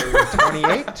 through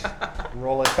 28.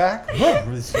 Roll it back.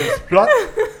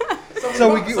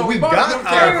 So we got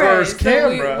our first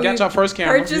camera. Got your first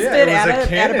camera. Purchased it at a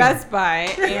Best Buy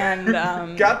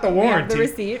and got the warranty, the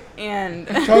receipt, and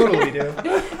totally do.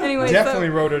 Anyway, definitely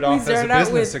wrote it off as a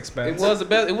business expense.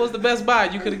 It was the best buy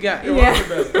you could have got. Oh my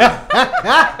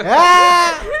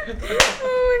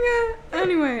god.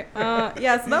 Anyway, so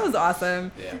that was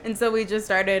awesome. Yeah. And so we just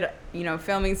started,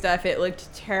 filming stuff. It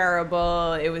looked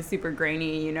terrible. It was super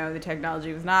grainy. The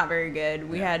technology was not very good.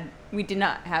 We did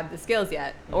not have the skills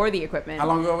yet or the equipment. How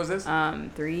long ago was this?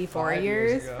 3, 4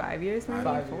 years, 5 years, maybe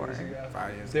 5 4. years ago.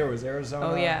 5 years. There was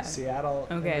Arizona, Seattle,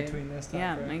 in between this time.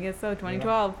 Yeah, I guess so.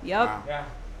 2012. Yep. Wow. Yeah.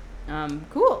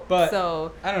 Cool. But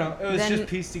so I don't know. It was then, just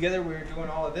pieced together. We were doing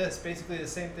all of this, basically the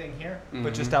same thing here,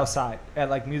 but just outside at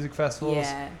like music festivals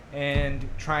and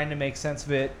trying to make sense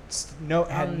of it.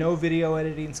 Had no video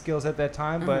editing skills at that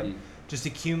time, but just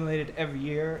accumulated every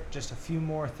year, just a few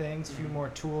more things, a few more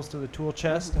tools to the tool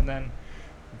chest, and then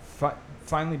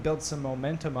finally built some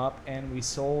momentum up, and we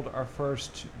sold our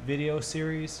first video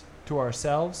series to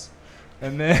ourselves.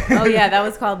 And then that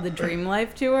was called the Dream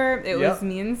Life Tour. It was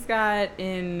me and Scott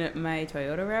in my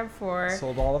Toyota RAV4.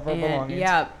 Sold all of our belongings.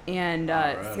 Yeah, and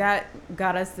Scott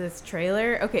got us this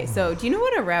trailer. Okay, so do you know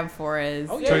what a RAV4 is?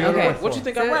 Oh yeah. Okay. What you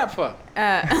think I rap for?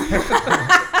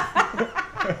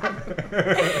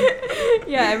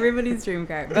 Everybody's dream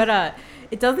car. But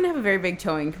it doesn't have a very big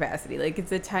towing capacity. Like,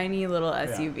 it's a tiny little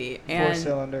SUV. And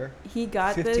 4-cylinder. he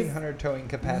got 1,500 towing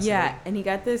capacity. Yeah, and he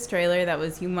got this trailer that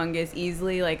was humongous,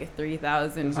 easily like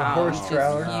 3,000 pounds. Horse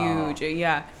trailer. Huge.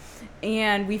 Yeah.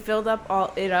 And we filled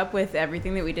it up with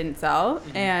everything that we didn't sell,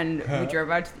 and we drove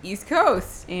out to the East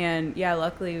Coast. And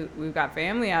luckily we've got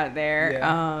family out there.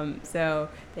 Yeah. So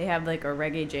they have like a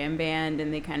reggae jam band,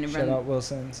 and they kind of Shout out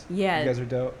Wilson's. Yeah, you guys are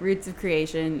dope. Roots of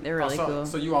Creation. They're really cool.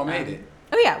 So you all made it.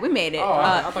 Oh yeah, we made it. Oh,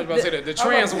 I thought you were about to say that the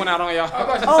trans went out on y'all.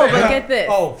 But get this.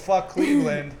 Oh, fuck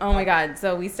Cleveland. Oh my god.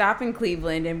 So we stop in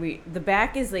Cleveland, and the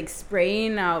back is like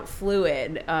spraying out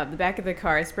fluid. The back of the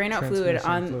car is spraying out fluid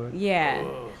on. Fluid. Yeah,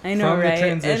 I know, From right? the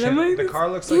transition, and I'm like, the car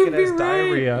looks like it has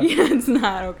diarrhea. Yeah, it's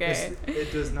not okay.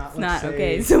 It does not. It's not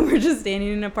okay. So we're just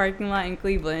standing in a parking lot in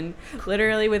Cleveland,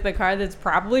 literally with a car that's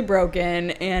probably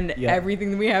broken and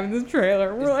everything that we have in this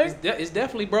trailer. We're it's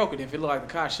definitely broken if it looked like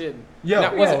the car shouldn't.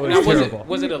 Yeah,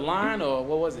 Was it a line or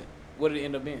what was it? What did it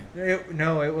end up being?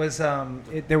 It was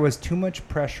there was too much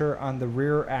pressure on the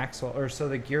rear axle, so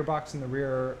the gearbox in the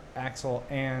rear axle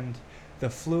and the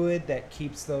fluid that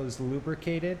keeps those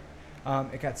lubricated.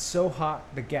 It got so hot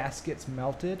the gaskets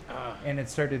melted and it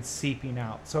started seeping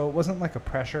out. So it wasn't like a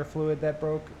pressure fluid that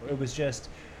broke. It was just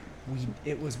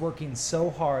it was working so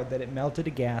hard that it melted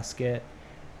a gasket.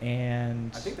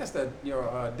 And I think that's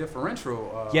your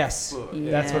differential. Yes,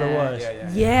 fluid. That's what it was.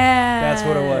 Yeah, that's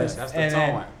what it was. That's the and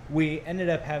tone. We ended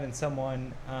up having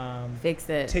someone fix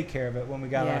it, take care of it when we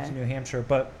got out to New Hampshire.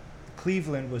 But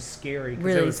Cleveland was scary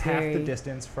because it was half the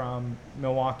distance from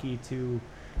Milwaukee to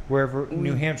wherever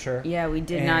New Hampshire. Yeah, we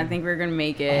did not think we were gonna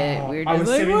make it. We were I just was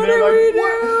like, sitting what there do like, we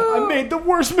do? I made the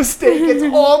worst mistake. It's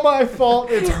all my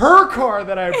fault. It's her car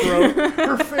that I broke.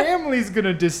 Her family's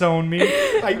gonna disown me.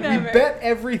 We bet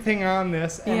everything on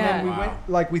this, and then we went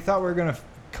we thought we were gonna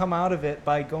come out of it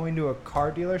by going to a car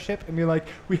dealership and be like,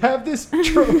 we have this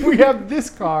we have this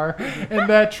car and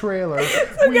that trailer.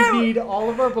 We need all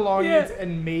of our belongings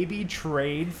and maybe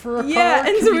trade for a car. Yeah,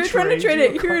 and Can so we were trying to trade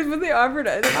it. you a car? Here's what they offered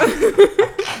us.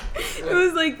 It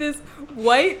was like this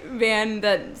white van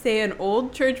that, say, an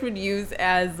old church would use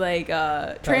as like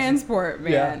a transport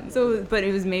van. Yeah. So, but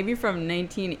it was maybe from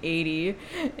 1980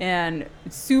 and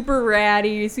super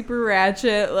ratty, super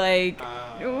ratchet. Like,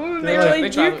 they were like, they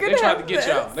tried to get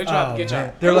y'all. They tried to get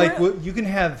y'all. They're like, well, you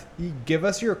give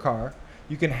us your car,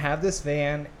 you can have this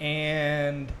van,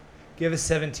 and give us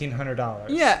 $1,700.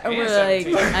 Yeah, and we're like,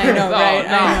 I know, right?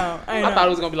 I know. I thought it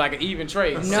was gonna be like an even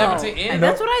trade. No, 17 and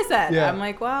that's what I said. Yeah. I'm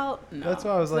like, well, no. That's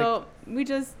what I was like. So we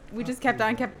just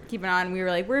kept keeping on. We were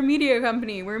like, we're a media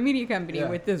company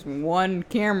with this one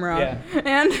camera. Yeah.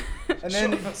 And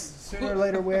then sooner or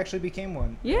later we actually became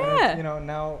one. Yeah. And,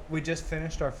 now we just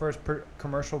finished our first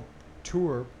commercial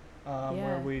tour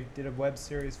where we did a web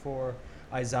series for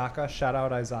Izaka. Shout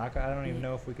out Izaka. I don't even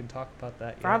know if we can talk about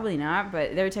that yet. Probably not,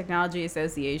 but they're a technology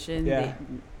association. Yeah.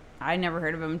 I never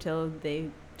heard of them until they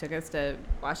took us to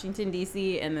Washington,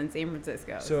 D.C. and then San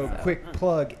Francisco. So quick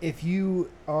plug. If you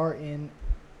are in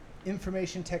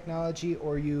information technology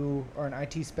or you are an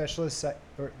IT specialist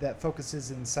that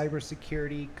focuses in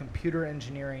cybersecurity, computer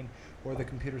engineering, or the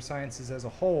computer sciences as a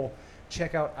whole,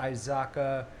 check out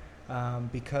Izaka.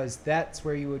 because that's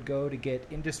where you would go to get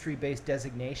industry-based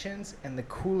designations. And the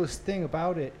coolest thing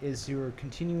about it is your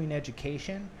continuing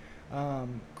education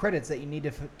credits that you need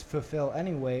to fulfill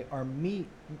anyway are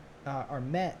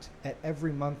met at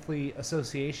every monthly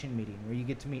association meeting, where you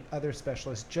get to meet other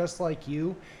specialists just like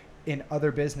you in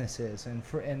other businesses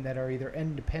and that are either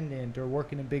independent or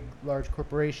working in big large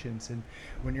corporations. And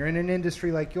when you're in an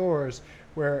industry like yours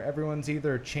where everyone's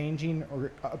either changing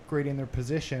or upgrading their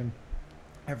position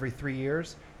every 3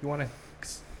 years, you want to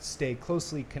stay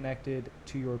closely connected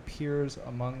to your peers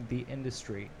among the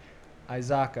industry.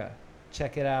 Izaka,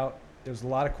 check it out. There's a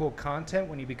lot of cool content.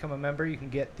 When you become a member, you can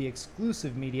get the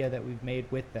exclusive media that we've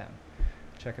made with them.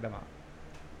 Check it out.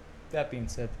 That being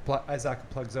said, Izaka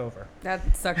plugs over.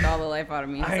 That sucked all the life out of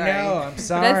me. I know, I'm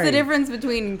sorry. That's the difference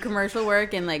between commercial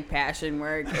work and like passion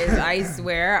work. Is I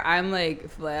swear I'm like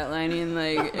flatlining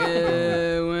like.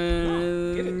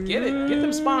 Get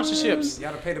them sponsorships. You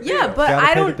gotta pay the bill. Yeah, but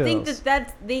I don't think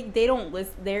that's they don't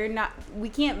list. They're not. We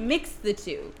can't mix the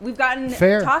two. We've gotten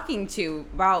talking to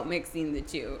about mixing the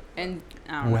two, and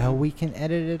well, we can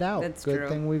edit it out. That's good true.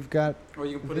 thing we've got. Or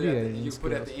you can put it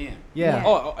at the end. Yeah.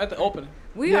 Oh, at the opening.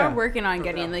 We are working on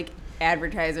getting like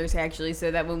advertisers actually,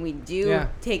 so that when we do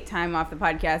take time off the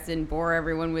podcast and bore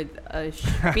everyone with a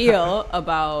spiel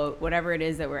about whatever it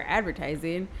is that we're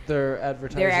advertising, they're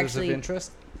actually of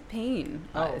interest, paying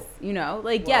us. You know,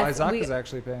 like yes, Izaka's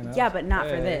actually paying us. Yeah, but not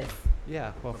for this.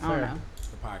 Yeah, well, fair. I don't know.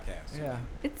 The podcast. Yeah,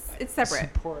 it's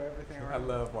separate. Support everything around. I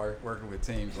love working with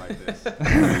teams like this.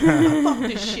 Fuck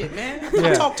this shit, man.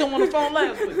 I talked to him on the phone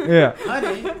last week. Yeah,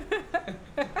 honey.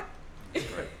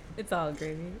 It's all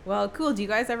gravy. Well, cool. Do you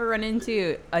guys ever run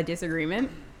into a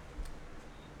disagreement?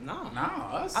 No,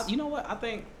 us. You know what? I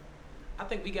think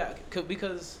we got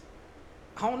because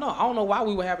I don't know why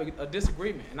we would have a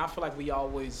disagreement, and I feel like we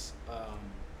always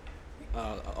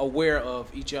aware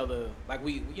of each other. Like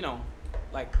we,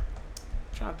 like I'm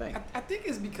trying to think. I think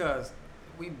it's because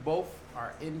we both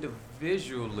are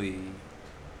individually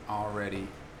already.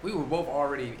 We were both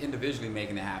already individually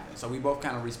making it happen. So we both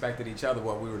kind of respected each other,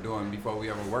 what we were doing before we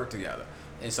ever worked together.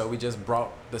 And so we just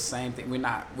brought the same thing. We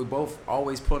both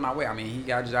always pulling our weight. I mean, he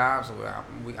got jobs, so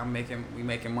we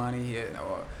making money,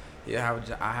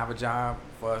 I have a job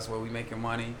for us where we making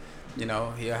money. You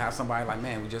know, he'll have somebody like,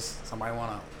 man, somebody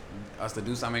want us to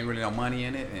do something, ain't really no money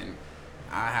in it. And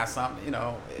I have something,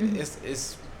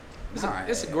 it's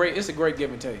a great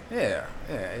give and take. Yeah.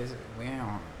 We ain't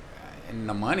and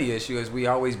the money issue is we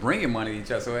always bringing money to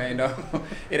each other, so it ain't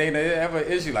ever an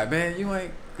issue like, man, you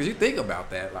ain't, because you think about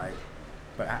that, like,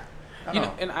 but I don't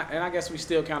know. And I guess we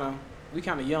still kind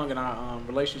of young in our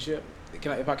relationship.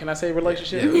 Can I say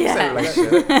relationship? Yeah. Say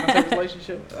relationship. Can I say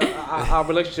relationship? Our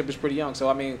relationship is pretty young, so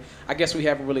I mean, I guess we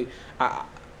haven't really.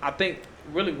 I think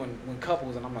really when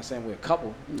couples, and I'm not saying we're a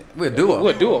couple. We're a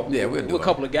duo. Yeah, we're a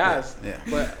couple of guys. Yeah.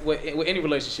 But with any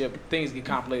relationship, things get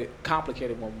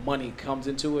complicated when money comes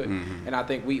into it. Mm-hmm. And I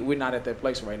think we're not at that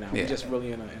place right now. Yeah. We're just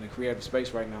really in a creative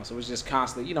space right now. So it's just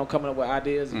constantly, coming up with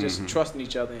ideas and just trusting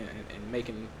each other and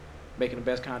making the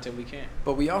best content we can.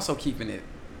 But we also keeping it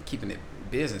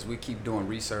business. We keep doing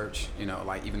research,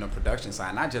 like even the production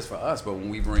side, not just for us, but when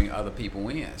we bring other people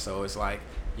in. So it's like,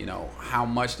 how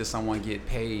much does someone get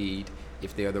paid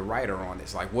if they're the writer on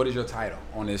this? Like, what is your title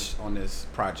on this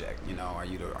project? Are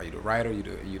you the writer?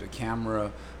 You the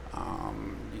camera?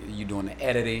 You doing the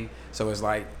editing? So it's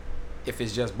like, if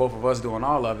it's just both of us doing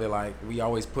all of it, like we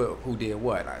always put who did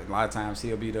what. A lot of times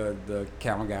he'll be the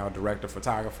camera guy, or director,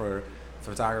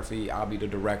 photography. I'll be the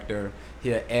director.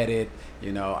 He'll edit.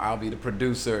 I'll be the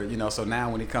producer. So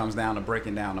now when it comes down to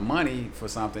breaking down the money for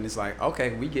something, it's like,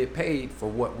 okay, we get paid for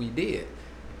what we did.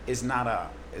 It's not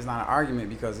an argument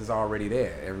because it's already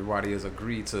there. Everybody has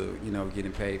agreed to,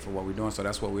 getting paid for what we're doing. So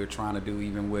that's what we're trying to do,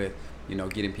 even with,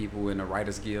 getting people in the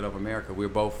Writers Guild of America. We're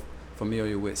both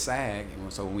familiar with SAG,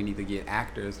 and so when we need to get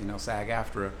actors,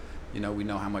 SAG-AFTRA, we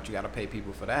know how much you got to pay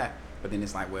people for that. But then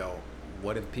it's like, well,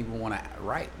 what if people want to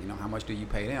write? How much do you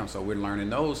pay them? So we're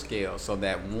learning those scales so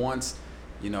that once,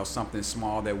 something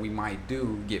small that we might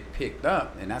do get picked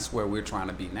up, and that's where we're trying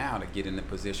to be now, to get in the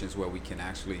positions where we can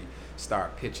actually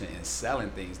start pitching and selling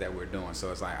things that we're doing.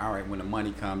 So it's like, all right, when the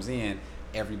money comes in,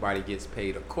 everybody gets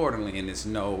paid accordingly, and there's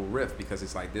no rift, because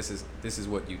it's like, this is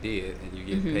what you did, and you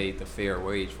get paid the fair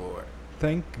wage for it.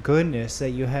 Thank goodness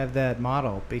that you have that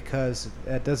model, because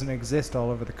that doesn't exist all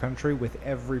over the country with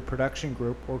every production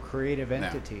group or creative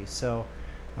entity. No. So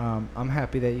I'm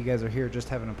happy that you guys are here just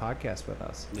having a podcast with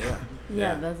us.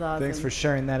 Yeah, that's awesome. Thanks for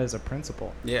sharing that as a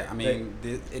principle. Yeah, I mean,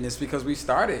 and it's because we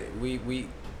started. We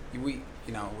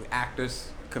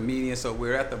actors, comedians, so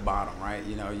we're at the bottom, right?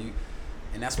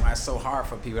 And that's why it's so hard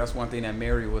for people. That's one thing that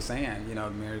Mary was saying. You know,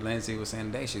 Mary Lindsay was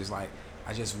saying today. She was like,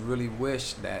 I just really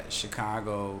wish that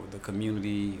Chicago, the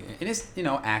community, and it's, you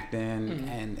know, acting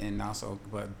and also,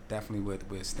 but definitely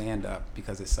with stand up,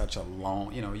 because it's such a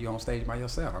long, you know, you're on stage by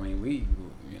yourself. I mean,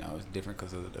 you know, it's different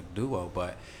because of the duo,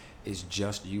 but it's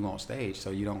just you on stage.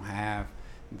 So you don't have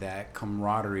that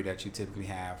camaraderie that you typically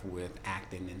have with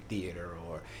acting in theater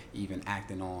or even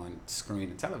acting on screen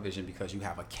and television, because you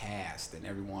have a cast and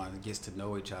everyone gets to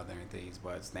know each other and things.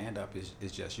 But stand up is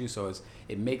just you, so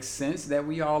it makes sense that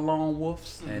we are lone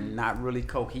wolves and not really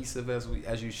cohesive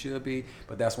as you should be.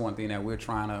 But that's one thing that we're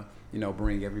trying to, you know,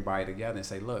 bring everybody together and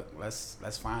say, look,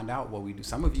 let's find out what we do.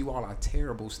 Some of you all are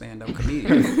terrible stand-up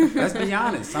comedians. Let's be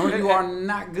honest. Some of you are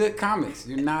not good comics.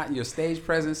 Your stage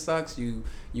presence sucks.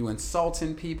 You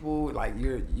insulting people, like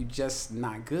you just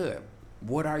not good.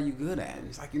 What are you good at? And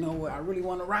it's like, you know what, I really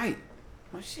want to write.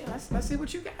 Well, shit, let's see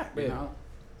what you got. You know.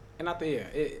 And I think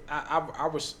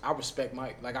I respect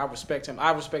Mike. Like, I respect him.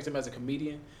 I respect him as a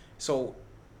comedian. So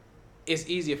it's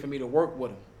easier for me to work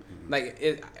with him.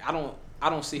 Like, I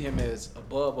don't see him as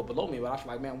above or below me, but I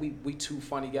feel like, man, we two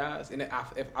funny guys, and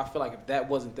I feel like if that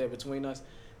wasn't there between us,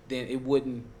 then it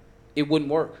wouldn't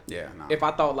work. Yeah. No. If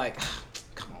I thought like,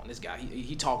 come on, this guy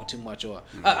he talking too much, or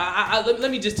let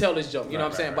me just tell this joke, you know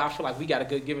what I'm saying? Right. But I feel like we got a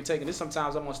good give and take, and then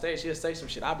sometimes I'm on stage, he'll say some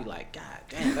shit, I'll be like, God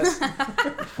damn, that's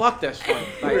fuck, that's funny.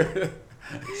 Like,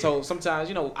 so sometimes,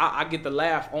 you know, I get the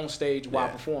laugh on stage while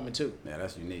performing too. Yeah,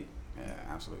 that's unique. Yeah,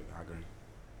 absolutely, I agree.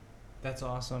 That's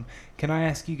awesome. Can I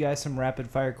ask you guys some rapid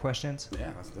fire questions? Yeah,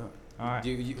 let's do it. All right.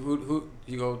 Who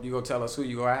you go tell us who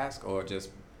you go ask, or just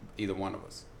either one of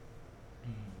us?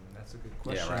 That's a good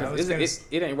question. Yeah, right.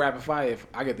 It ain't rapid fire if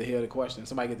I get to hear the question.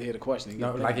 Somebody get to hear the question.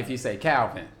 No, like if you say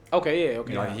Calvin. Okay, yeah,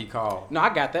 okay. Like he called. No,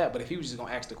 I got that. But if he was just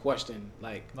gonna ask the question,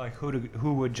 like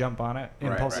who would jump on it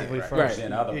impulsively right. first?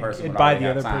 Then the other person and buy the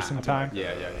other person time.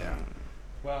 Yeah.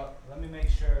 Well, let me make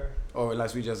sure. Or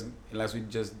unless we just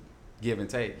give and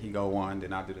take. He go one,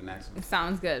 then I'll do the next one.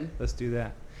 Sounds good. Let's do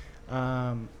that.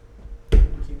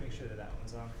 Keep make sure that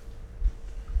one's on.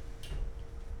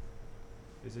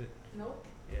 Is it? Nope.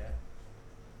 Yeah.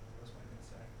 What's my gonna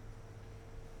say?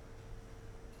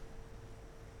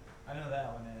 I know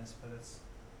that one is, but it's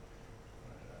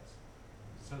what it is.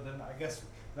 So then I guess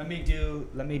let me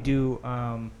do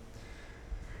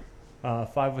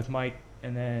 5 with Mike,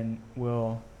 and then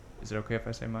we'll. Is it okay if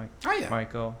I say Mike? Oh yeah.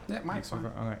 Michael. Yeah, Mike's fine.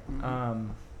 All right.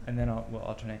 Mm-hmm. And then we'll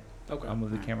alternate. Okay. I'll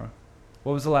move the camera.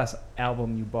 What was the last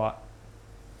album you bought?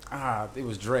 It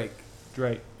was Drake.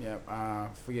 Drake. Yep.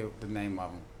 Forget the name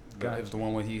of him. Gotcha. It was the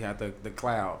one where he had the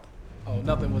cloud. Oh,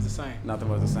 Nothing Was the Same. Nothing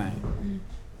Was the Same.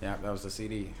 Yeah, that was the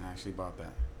CD. I actually bought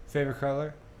that. Favorite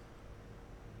color?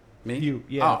 Me? You.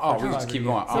 Yeah. Oh, we just keep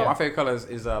going. So, my favorite color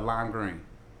is lime green.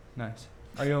 Nice.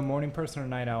 Are you a morning person or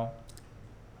night owl?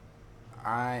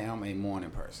 I am a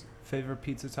morning person. Favorite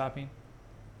pizza topping?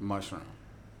 Mushroom.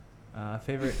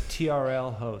 Favorite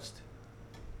TRL host?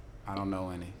 I don't know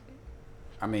any.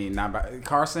 I mean, not by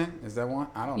Carson. Is that one?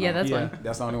 I don't know. Yeah, that's one.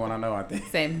 That's the only one I know, I think.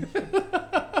 Same.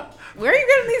 Where are you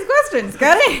getting these questions,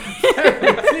 Scotty?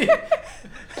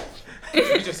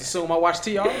 You just assume I watch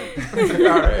TR? Is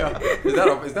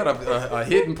that a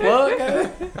hidden plug?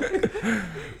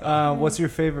 What's your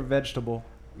favorite vegetable?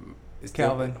 It's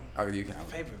Calvin. You Calvin.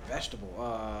 Favorite vegetable?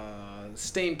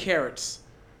 Steamed carrots.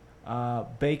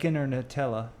 Bacon or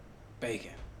Nutella?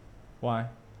 Bacon. Why?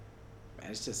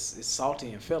 Man, it's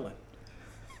salty and filling.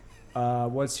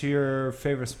 What's your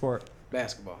favorite sport?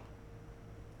 Basketball.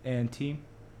 And team?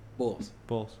 Bulls.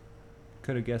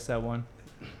 Could have guessed that one.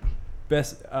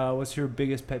 Best. What's your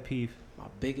biggest pet peeve? My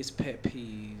biggest pet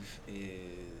peeve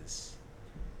is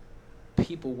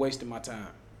people wasting my time.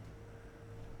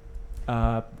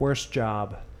 Worst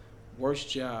job? Worst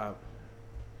job.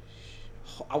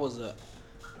 I don't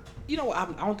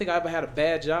think I ever had a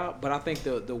bad job, but I think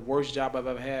the worst job I've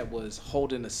ever had was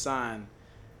holding a sign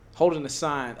for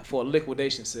a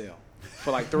liquidation sale for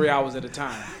like 3 hours at a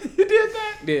time. You did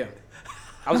that? Yeah.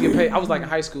 I was getting paid. I was like in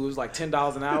high school. It was like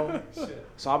 $10 an hour.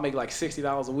 So I make like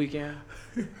 $60 a weekend.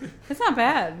 That's not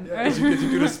bad. Yeah. Did you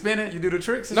do the spinning? You do the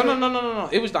tricks? No.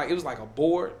 It was like a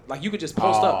board. Like you could just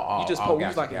post up. You just post. We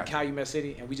was like in gotcha. Calumet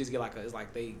City, and we just get it's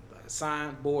like a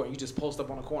sign board. And you just post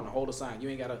up on the corner, hold a sign. You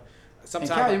ain't gotta.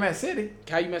 Sometimes Calumet City.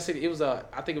 It was I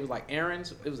think it was like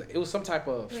Aaron's. It was some type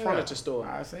of furniture store.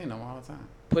 I seen them all the time.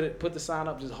 Put the sign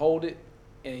up, just hold it,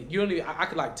 and you don't even. I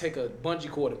could like take a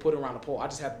bungee cord and put it around the pole. I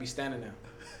just have to be standing there.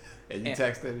 And you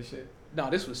texted and shit? No,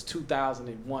 this was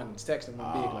 2001. Texting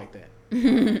went big like that.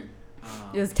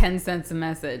 It was 10 cents a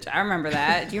message. I remember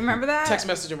that. Do you remember that? Text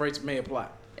messaging rates may apply.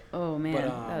 Oh man,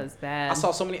 But, that was bad. I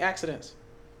saw so many accidents.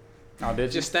 Oh,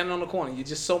 did you? Just standing on the corner. You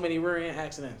just so many rear-end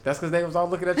accidents. That's because they was all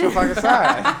looking at your fucking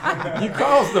side. You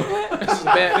caused them.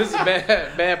 This is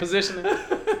bad positioning.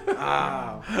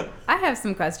 I have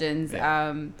some questions.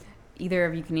 Yeah. Either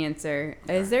of you can answer.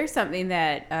 Is there something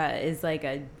that is like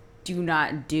a do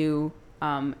not do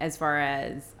as far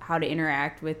as how to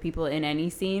interact with people in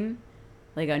any scene?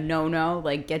 Like a no-no,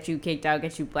 like get you kicked out,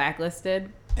 get you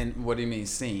blacklisted? And what do you mean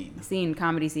scene? Scene,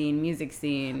 comedy scene, music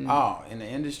scene. Oh, in the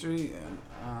industry?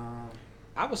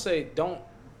 I would say don't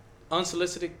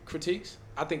unsolicited critiques.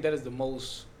 I think that is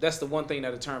that's the one thing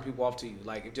that'll turn people off to you.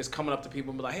 Like just coming up to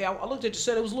people and be like, hey, I looked at your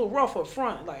set, it was a little rough up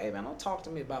front. Like, hey man, don't talk to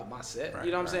me about my set. Right,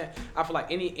 you know what I'm saying? I feel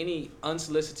like any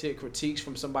unsolicited critiques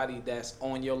from somebody that's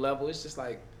on your level, it's just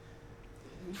like,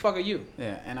 who the fuck are you?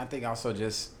 Yeah, and I think also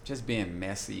just being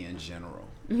messy in general.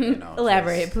 You know,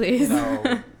 Elaborate, please. You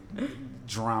know,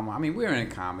 drama. I mean, we're in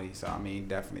comedy, so I mean,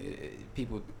 definitely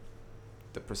people.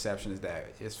 The perception is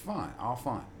that it's fun, all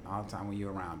the time when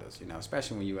you're around us. You know,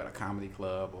 especially when you're at a comedy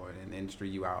club or in the industry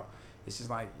you out. It's just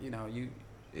like, you know,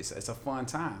 it's a fun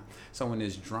time. So when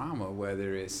there's drama,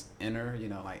 whether it's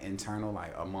internal,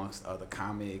 like amongst other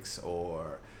comics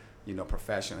or, you know,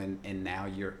 professional, and now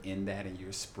you're in that and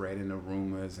you're spreading the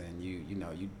rumors and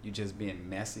you just being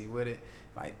messy with it.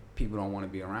 Like people don't want to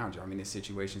be around you. I mean, there's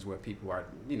situations where people are,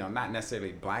 you know, not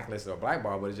necessarily blacklisted or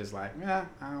blackballed, but it's just like, yeah,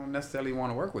 I don't necessarily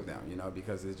want to work with them, you know,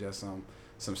 because it's just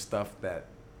some stuff that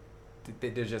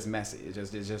they're just messy.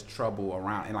 It's just trouble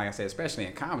around. And like I said, especially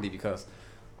in comedy, because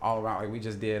all around, like we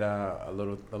just did a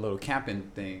little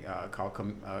camping thing called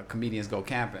Comedians Go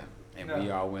Camping, and we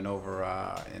all went over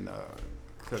in the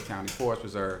Cook County Forest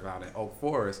Preserve out in Oak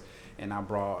Forest. And I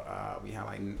brought, we had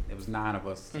it was 9 of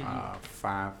us,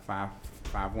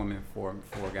 five women, four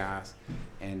guys.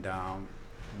 And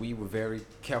we were very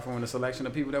careful in the selection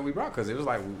of people that we brought, because it was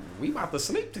like, we about to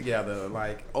sleep together,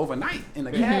 like overnight in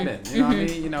the cabin. You know what I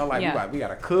mean? You know, like we got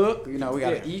to cook, you know, we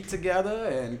got to eat together,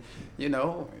 and, you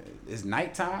know, it's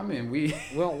nighttime, and we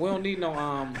don't need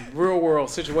no real world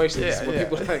situations where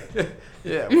people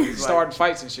like starting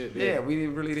fights and shit. Yeah, we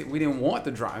didn't want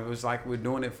the drama. It was like we're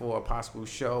doing it for a possible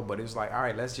show, but it was like, all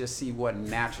right, let's just see what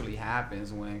naturally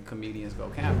happens when comedians go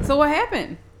camping. So what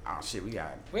happened? Oh shit, we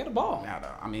had a ball.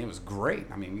 I mean, it was great.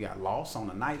 I mean, we got lost on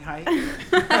a night hike,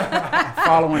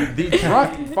 following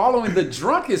the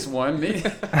drunkest one.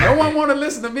 No one want to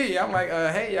listen to me. I'm like,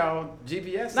 hey y'all,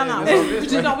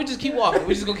 GPS. We just keep walking.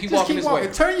 We just gonna keep walking this way.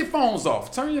 Turn your phones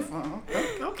off. Turn your phone.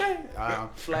 Okay.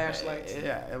 Flashlights.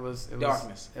 Yeah, it was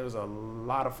darkness. It was a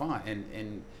lot of fun,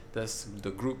 and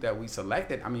the group that we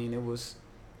selected. I mean, it was.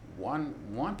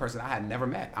 One person I had never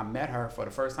met. I met her for the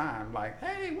first time. Like,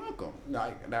 hey, welcome.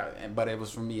 Like that, but it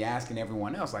was from me asking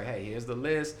everyone else. Like, hey, here's the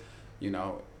list. You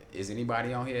know, is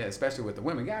anybody on here? Especially with the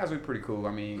women. Guys were pretty cool.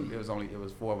 I mean, it was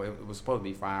 4. It was supposed to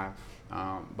be 5.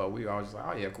 But we all just like,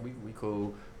 oh yeah, we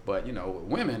cool. But you know,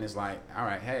 women is like, all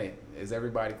right, hey, is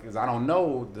everybody? Because I don't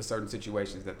know the certain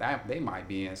situations that they might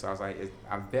be in. So I was like,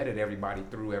 I vetted everybody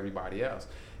through everybody else,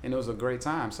 and it was a great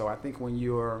time. So I think when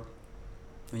you're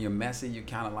messy, you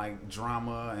kind of like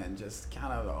drama and just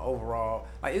kind of the overall,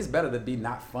 like it's better to be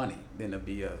not funny than to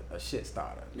be a shit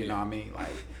starter. You know what I mean? Like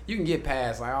you can get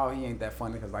past like, oh, he ain't that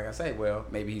funny, because like I say, well,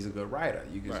 maybe he's a good writer.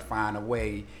 You can find a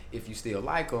way, if you still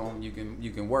like him, you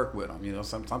can work with him. You know,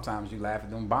 sometimes you laugh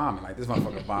at them bombing, like this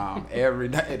motherfucker bomb every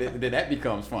day. That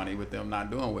becomes funny with them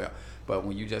not doing well. But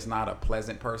when you're just not a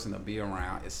pleasant person to be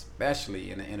around,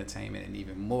 especially in the entertainment and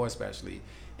even more especially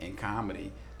in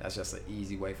comedy, that's just an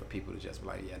easy way for people to just be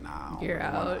like, yeah, nah,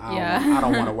 I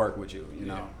don't want to work with you. You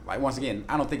know, like once again,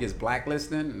 I don't think it's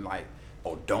blacklisting, like,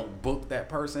 oh, don't book that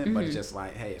person, but it's just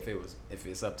like, hey, if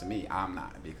it's up to me, I'm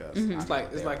not, because it's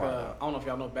like I don't know if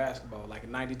y'all know basketball, like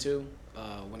in '92,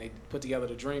 when they put together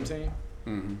the Dream Team,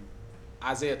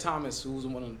 Isaiah Thomas, who's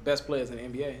one of the best players in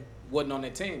the NBA, wasn't on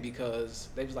that team because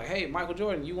they was like, hey, Michael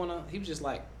Jordan, you wanna? He was just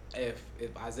like, if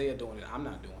Isaiah doing it, I'm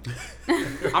not doing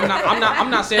it. I'm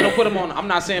not saying don't put him on. I'm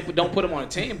not saying don't put him on a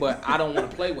team, but I don't want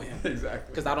to play with him.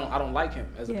 Exactly. Because I don't like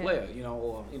him as a player, you know,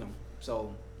 or you know,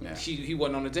 so he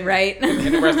wasn't on the team, right? And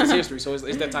the rest is history. So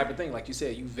it's that type of thing, like you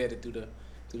said, you vetted through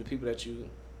the people that you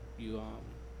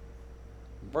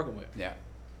working with. Yeah.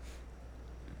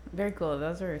 Very cool.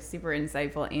 Those are super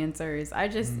insightful answers. I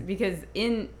just because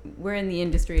we're in the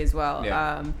industry as well.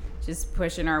 Just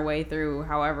pushing our way through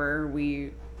however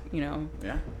we, you know,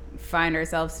 find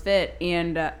ourselves fit,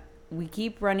 and we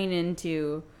keep running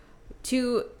into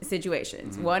 2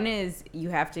 situations. One is you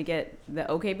have to get the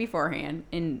okay beforehand,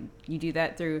 and you do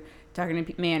that through talking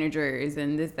to managers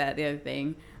and this, that, the other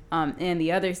thing. And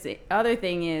the other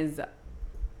thing is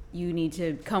you need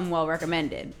to come well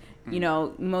recommended. You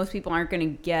know, most people aren't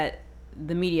going to get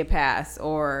the media pass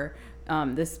or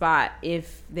the spot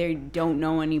if they don't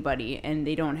know anybody and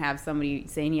they don't have somebody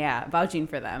saying, yeah, vouching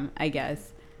for them, I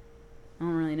guess. I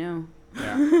don't really know.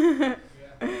 Yeah.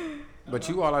 But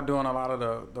you all are doing a lot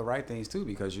of the right things too,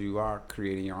 because you are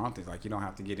creating your own things. Like, you don't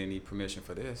have to get any permission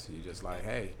for this. You just like,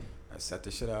 hey, let's set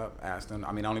this shit up, ask them.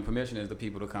 I mean, only permission is the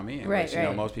people to come in. Right, which, you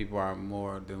know, most people are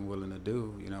more than willing to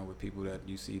do, you know, with people that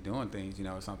you see doing things, you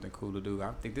know, it's something cool to do.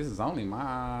 I think this is only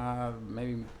my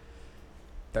maybe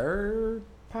third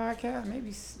podcast,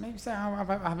 maybe second.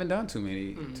 I haven't done too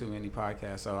many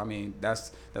podcasts. So I mean,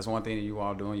 that's one thing that you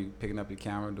all doing. You picking up your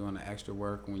camera, doing the extra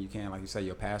work when you can, like you say,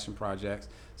 your passion projects.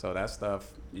 So that stuff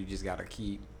you just gotta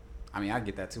keep. I mean, I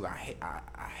get that too. I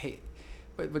hate,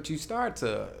 but you start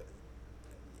to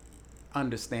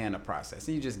understand the process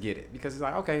and you just get it, because it's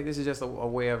like, okay, this is just a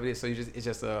way of it. So it's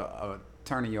just a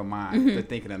turning your mind to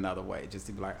thinking another way, just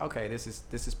to be like, okay, this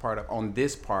is part of, on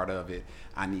this part of it,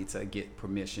 I need to get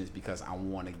permissions because I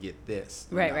want to get this,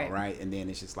 right? And then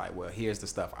it's just like, well, here's the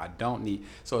stuff I don't need.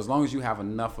 So as long as you have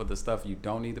enough of the stuff you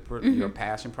don't need to put your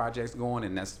passion projects going,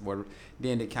 and that's what,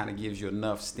 then it kind of gives you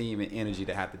enough steam and energy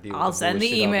to have to deal with. I'll send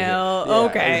the email. Yeah,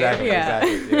 okay.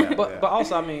 Exactly. Yeah, but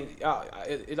also, I mean,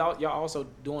 y'all also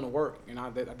doing the work, and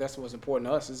that's what's important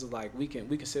to us. Is like we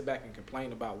can sit back and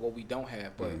complain about what we don't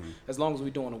have, but as long as we're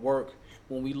doing the work,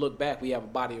 when we look back, we have a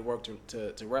body of work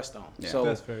to rest on. Yeah. So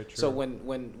that's very true. So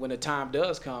when the time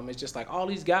does come, it's just like all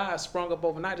these guys sprung up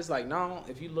overnight. It's like, no,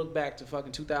 if you look back to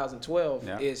fucking 2012,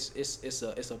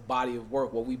 it's a body of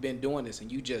work where we've been doing this, and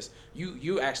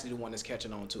you actually the one that's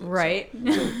catching on to it. Right.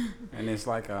 So, and it's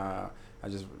like I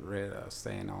just read a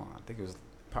saying on, I think it was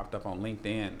popped up on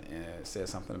LinkedIn, and it said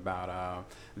something about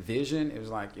vision. It was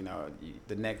like, you know,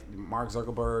 the next Mark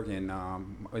Zuckerberg and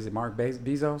is it Mark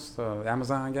Bezos, the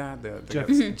Amazon guy, Jeff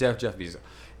Bezos,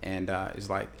 and it's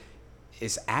like,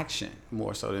 it's action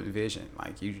more so than vision.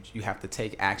 Like you have to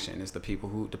take action. It's the people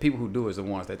who do is the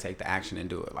ones that take the action and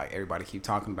do it. Like, everybody keep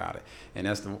talking about it, and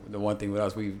that's the one thing with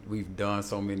us. We've done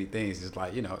so many things. It's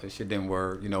like, you know, it shit didn't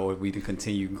work. You know, we can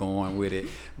continue going with it,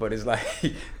 but it's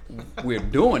like we're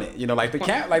doing it. You know, like the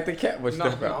cat. What's no,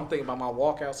 I'm thinking about my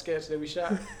walkout sketch that we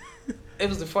shot. It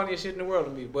was the funniest shit in the world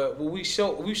to me. But when we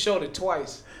showed it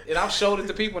twice, and I've showed it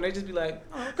to people, and they just be like,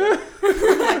 oh, okay.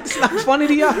 It's not funny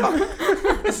to y'all.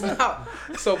 It's not.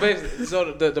 So basically,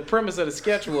 the premise of the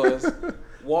sketch was,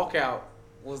 walkout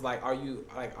was like, are you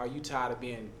tired of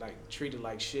being like treated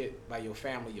like shit by your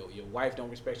family? Your wife don't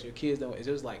respect you, your kids don't. It's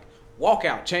just like, walk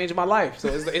out, changed my life. So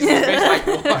it's basically like,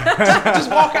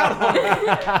 just walk out on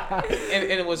me. And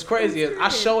it was crazy. I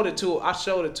showed it to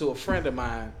a friend of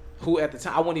mine who at the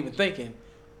time I wasn't even thinking,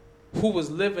 who was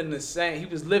living that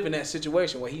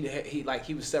situation where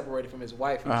he was separated from his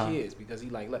wife and kids because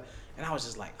he like left. And I was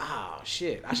just like, oh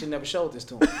shit, I should never showed this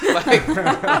to him. Like,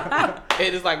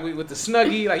 it is like with the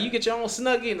Snuggie, like you get your own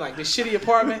Snuggie in like this shitty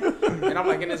apartment, and I'm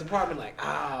like in this apartment like,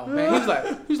 oh man.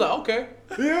 He was like, okay.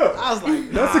 Yeah. I was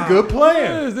like, that's a good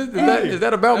plan. Is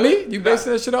that about me? You based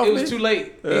that shit off me? It was too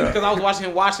late because I was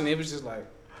watching him. It was just like.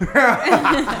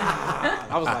 I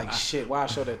was like, shit, why I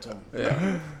show that to him?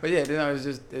 Yeah. But yeah, you know, it's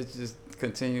just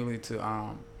continually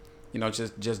to you know,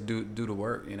 just do the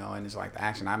work, you know, and it's like the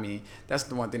action. I mean, that's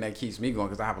the one thing that keeps me going,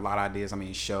 because I have a lot of ideas. I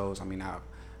mean, shows. I mean, I've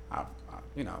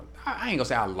you know, I ain't gonna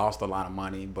say I lost a lot of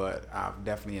money, but I've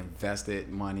definitely invested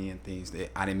money in things that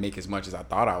I didn't make as much as I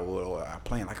thought I would, or I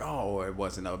planned like, or it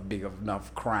wasn't a big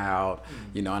enough crowd,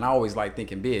 you know. And I always like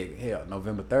thinking big. Hell,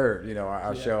 November 3rd, you know,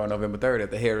 our show on November 3rd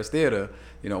at the Harris Theater,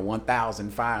 you know,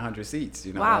 1,500 seats.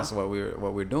 You know, wow. That's what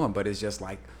we're doing. But it's just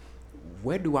like,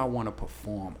 where do I want to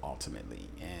perform ultimately?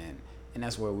 And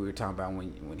that's what we were talking about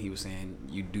when he was saying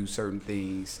you do certain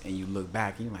things and you look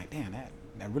back and you're like, damn, that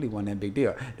really wasn't that big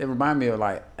deal. It reminded me of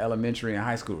like elementary and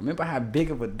high school. Remember how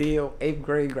big of a deal 8th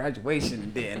grade graduation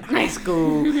and then high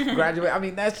school graduation? I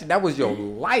mean, that was your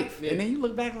life. Yeah. And then you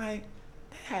look back like,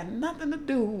 that had nothing to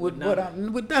do with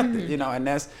nothing, you know. And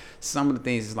that's some of the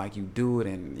things is like you do it,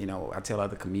 and you know, I tell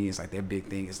other comedians like their big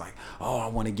thing is like, oh, I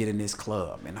want to get in this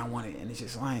club and I want it, and it's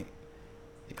just like,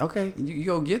 okay, you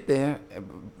go get there.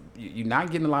 You're not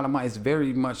getting a lot of money. It's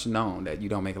very much known that you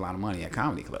don't make a lot of money at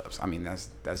comedy clubs. I mean, that's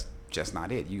just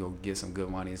not it. You go get some good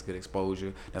money. It's good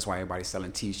exposure. That's why everybody's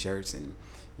selling T-shirts and,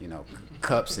 you know,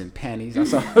 cups and panties. I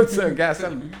saw a guy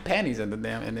selling panties in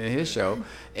his show,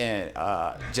 and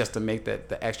just to make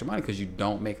the extra money, because you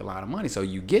don't make a lot of money. So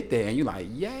you get there and you're like,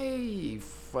 yay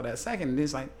for that second. And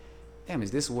it's like, damn, is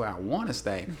this where I want to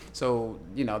stay? So,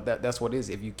 you know, that's what it is.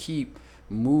 If you keep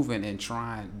moving and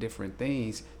trying different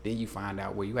things, then you find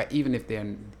out where you at, even if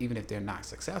they're not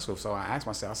successful. So I asked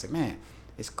myself, I said, man,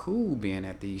 it's cool being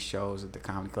at these shows at the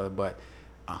comedy club, but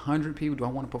 100 people? Do I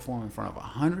want to perform in front of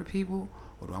 100 people?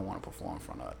 Or do I want to perform in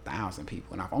front of 1,000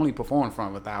 people? And I've only performed in front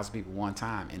of 1,000 people one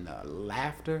time. And the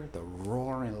laughter, the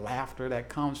roaring laughter that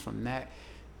comes from that,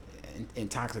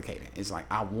 intoxicating. It's like,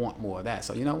 I want more of that.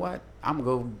 So you know what? I'm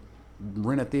going to go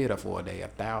rent a theater for a day,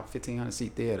 1,500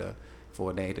 seat theater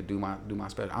for a day to do my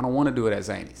special. I don't want to do it at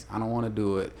Zanies. I don't want to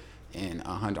do it in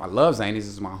 100. I love Zanies.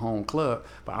 It's my home club.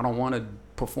 But I don't want to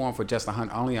perform for just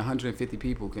 100. Only 150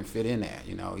 people can fit in there.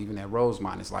 You know, even at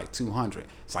Rosemont, it's like 200.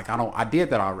 It's like I did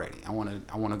that already. I want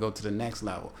to go to the next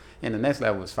level. And the next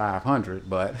level is 500.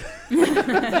 But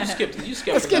you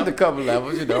skipped a couple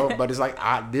levels, you know. But it's like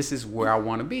this is where I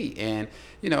want to be, and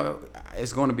you know,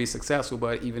 it's going to be successful.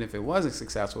 But even if it wasn't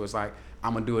successful, it's like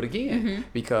I'm gonna do it again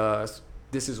because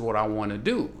this is what I want to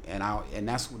do, and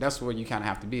that's where you kind of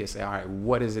have to be and say, all right,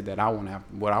 what is it that I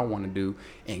want to do,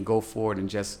 and go forward and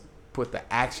just put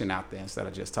the action out there instead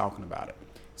of just talking about it.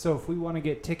 So if we want to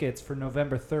get tickets for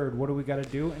November 3rd, what do we got to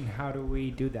do, and how do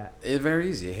we do that? It's very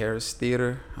easy.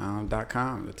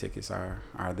 HarrisTheater.com. The tickets are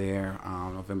there.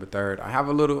 November 3rd. I have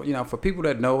a little, you know, for people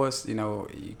that know us, you know,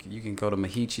 you can go to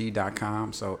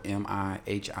Mahichi.com. So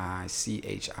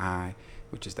MIHICHI,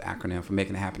 which is the acronym for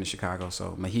Making It Happen in Chicago.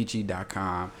 So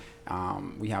Mahichi.com.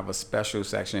 We have a special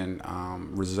section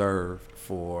reserved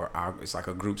for it's like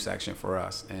a group section for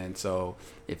us. And so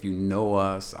if you know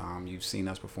us, you've seen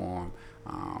us perform,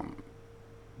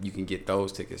 you can get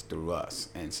those tickets through us.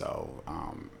 And so,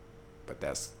 but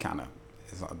that's kind of,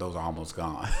 those are almost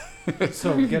gone.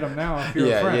 So get them now if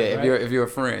you're a friend, right? if you're a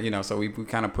friend, you know, so we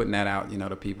kind of putting that out, you know,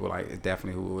 to people like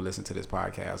definitely who will listen to this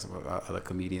podcast, other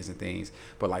comedians and things,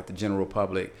 but like the general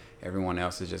public, everyone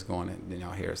else is just going to, you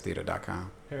know,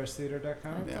 HarrisTheater.com.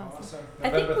 HarrisTheater.com? Yeah. Awesome. I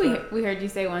think we heard you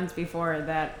say once before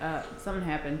that something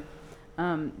happened.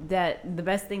 That the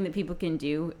best thing that people can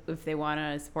do if they want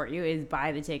to support you is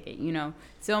buy the ticket. You know,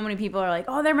 so many people are like,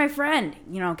 "Oh, they're my friend.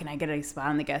 You know, can I get a spot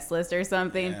on the guest list or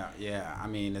something?" Yeah. I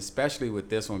mean, especially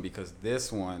with this one, because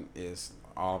this one is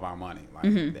all of our money. Like,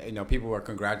 you know, people are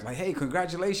like, "Hey,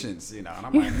 congratulations!" You know, and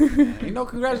I'm like, "You know,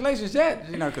 congratulations yet?"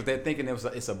 You know, because they're thinking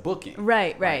it's a booking.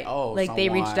 Right. Like, oh, like they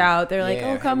reached out. They're like,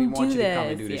 "Oh, come we do want you this." to come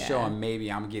and do the show, and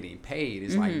maybe I'm getting paid.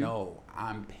 It's like, no.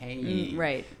 I'm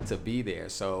paying to be there.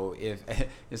 So if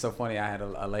it's so funny, I had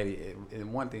a lady,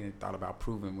 and one thing I thought about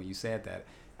proving when you said that,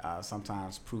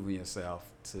 sometimes proving yourself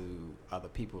to other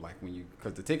people, like when you,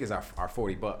 because the tickets are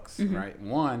 $40, right?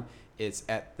 One, it's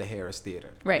at the Harris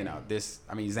Theater, right? You know,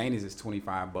 Zanies is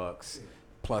 $25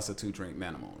 plus a 2-drink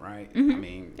minimum, right? I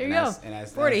mean, there you go. And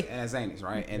that's 40. And that's Zanies,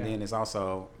 right? And then it's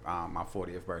also my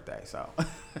 40th birthday, so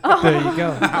there you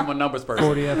go. I'm a numbers person.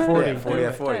 40 at 40. Yeah, 40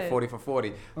 at 40. 40 for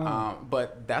 40.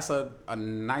 But that's a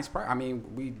nice price. I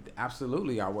mean, we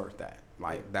absolutely are worth that.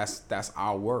 Like that's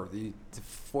our worth.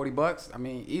 $40. I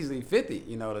mean, easily 50.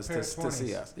 You know, to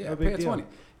see us. Yeah, pay 20.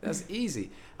 That's easy.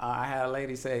 I had a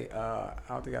lady say, I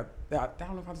don't know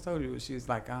if I told you. She was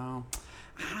like, I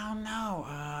don't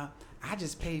know. I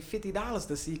just paid $50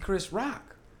 to see Chris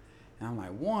Rock. And I'm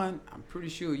like, one, I'm pretty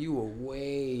sure you were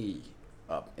way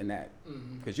up in that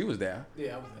because you was there.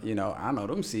 Yeah, I was there. You know, I know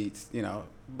them seats, you know.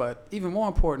 But even more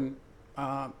important,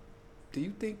 do you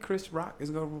think Chris Rock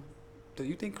even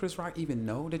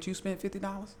know that you spent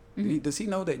 $50? Does he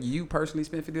know that you personally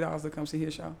spent $50 to come see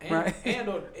his show? Right? And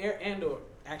or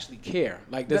actually care.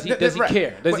 Like, does he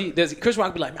care? Does Chris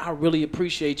Rock be like, I really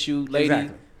appreciate you, lady,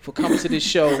 for coming to this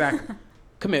show. Exactly.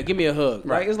 Come here, give me a hug.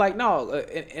 Right? It's like, no,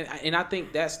 and I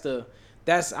think that's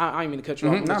I don't mean to cut you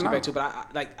off. Back to, but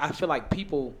I feel like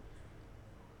people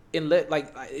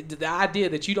the idea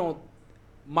that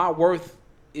my worth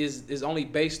is only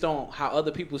based on how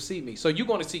other people see me. So you're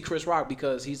going to see Chris Rock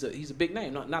because he's a big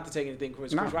name. Not to take anything from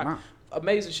Chris Rock.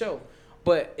 Amazing show.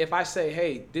 But if I say,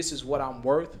 hey, this is what I'm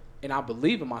worth, and I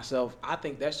believe in myself, I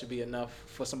think that should be enough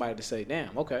for somebody to say,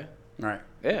 damn, okay. Right.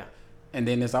 Yeah. And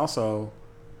then there's also,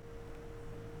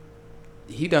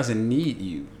 he doesn't need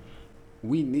you.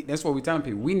 That's what we're telling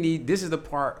people. This is the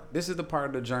part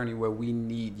of the journey where we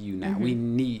need you now. We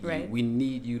need you. We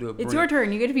need you to It's your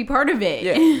turn. You get to be part of it.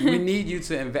 Yeah. We need you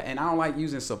to invest. And I don't like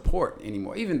using support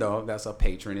anymore, even though that's a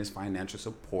patron, it's financial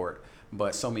support.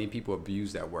 But so many people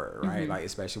abuse that word, right? Like,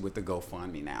 especially with the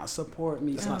GoFundMe now. Support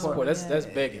me. It's not support. That's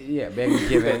begging. Yeah, begging,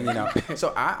 giving, you know.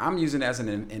 So I'm using it as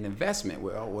an investment.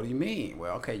 Well, what do you mean?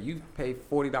 Well, okay, you pay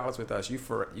 $40 with us. You're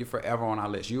forever on our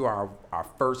list. You are our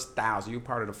first 1,000. You're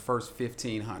part of the first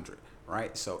 1,500,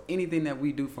 right? So anything that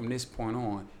we do from this point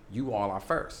on, you all are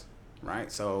first,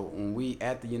 right? So when we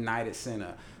at the United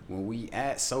Center, when we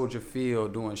at Soldier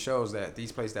Field doing shows that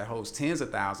these places that host tens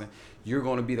of thousands, you're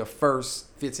going to be the first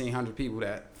 1,500 people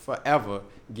that forever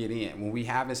get in. When we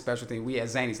having special things, we at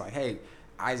Zanies like, hey,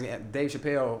 Dave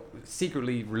Chappelle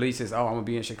secretly releases, "Oh, I'm gonna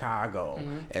be in Chicago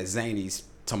at Zany's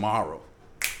tomorrow."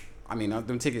 I mean,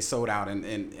 them tickets sold out in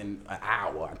an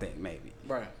hour, I think, maybe.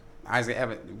 Right. Isaac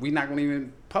Evans, we're not gonna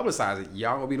even publicize it.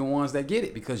 Y'all gonna be the ones that get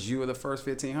it because you are the first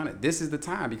 1,500. This is the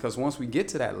time, because once we get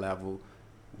to that level,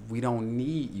 we don't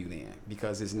need you then,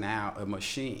 because it's now a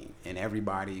machine, and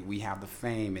we have the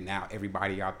fame, and now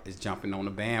everybody out is jumping on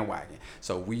the bandwagon.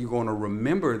 So we're gonna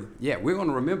remember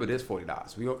this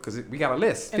 $40 because we got a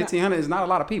list. 1,500 is not a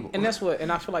lot of people, and I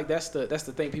feel like that's the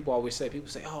thing people always say. People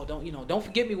say, "Oh, don't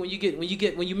forget me when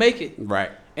you make it."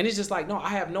 Right. And it's just like, no, I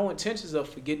have no intentions of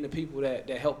forgetting the people that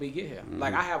helped me get here. Mm-hmm.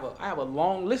 Like I have a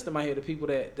long list in my head of people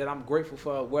that I'm grateful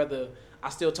for, whether I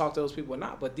still talk to those people or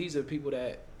not. But these are people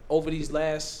that over these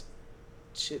last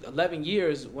 11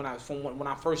 years, when I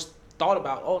first thought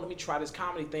about, let me try this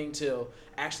comedy thing, till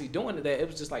actually doing it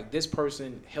was just like, this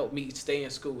person helped me stay in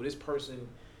school. This person,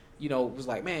 was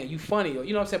like, man, you funny, or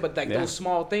you know what I'm saying. But like those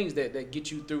small things that get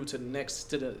you through to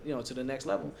the next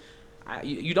level.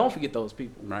 You don't forget those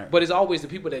people, right? But it's always the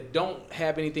people that don't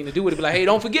have anything to do with it. Be like, hey,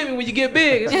 don't forget me when you get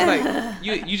big. It's like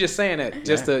you just saying that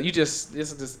just to you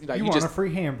want a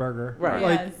free hamburger, right?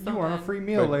 Like you want a free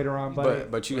meal later on, buddy.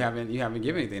 But you haven't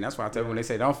given anything. That's why I tell when they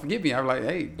say don't forget me, I'm like,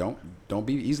 hey, don't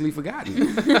be easily forgotten.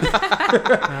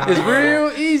 It's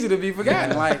real easy to be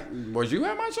forgotten. Like, was you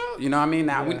at my show? You know what I mean?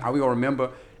 Now are we gonna remember?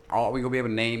 Are we gonna be able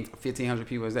to name 1,500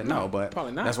 people? Is that no? But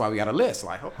probably not. That's why we got a list.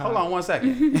 Like, hold on 1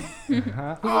 second.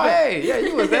 Oh, hey, yeah,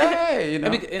 you was there. Hey,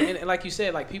 and like you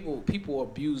said, like people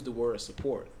abuse the word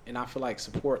support, and I feel like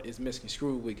support is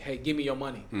misconstrued with, hey, give me your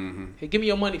money. Mm-hmm. Hey, give me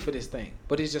your money for this thing.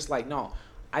 But it's just like, no,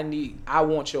 I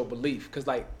want your belief, because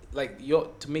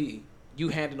to me, you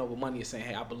handing over money is saying,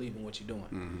 hey, I believe in what you're doing.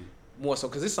 Mm-hmm. More so,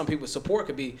 because there's some people, support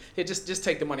could be, hey, just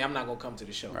take the money, I'm not gonna come to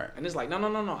the show. Right. And it's like, no,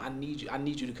 I need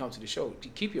you to come to the show.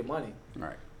 Keep your money.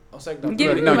 Right. I'll say,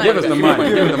 give us the money. Give us the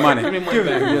money. Give me money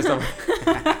back.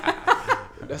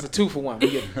 That's a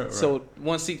 2-for-1. Right. So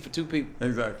 1 seat for 2 people.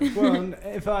 Exactly. Well,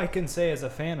 if I can say, as a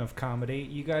fan of comedy,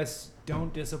 you guys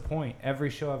don't disappoint.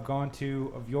 Every show I've gone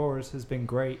to of yours has been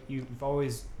great. You've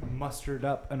always mustered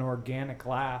up an organic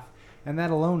laugh, and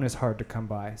that alone is hard to come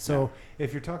by. So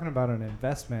if you're talking about an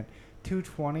investment,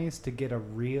 $220s to get a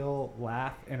real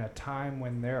laugh in a time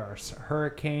when there are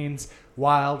hurricanes,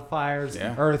 wildfires,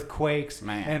 earthquakes,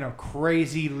 and a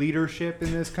crazy leadership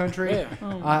in this country.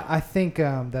 I think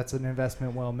that's an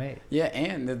investment well made. Yeah,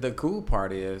 and the cool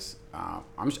part is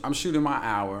I'm shooting my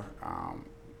hour.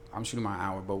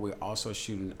 But we're also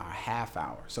shooting a half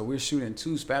hour. So we're shooting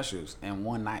 2 specials in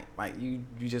one night. Like you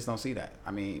just don't see that.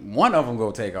 I mean, one of them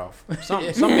go take off. Some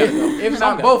gotta go. If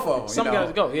not both of them, some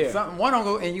gotta go. Yeah. One of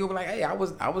them go, and you'll be like, hey, I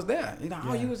was there.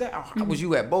 You was there. How was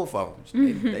you at both of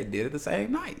them? They did it the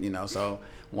same night. So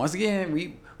once again,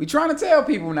 we trying to tell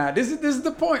people now. This is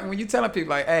the point when you telling people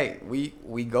like, hey,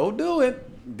 we go do it.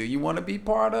 Do you want to be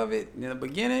part of it in the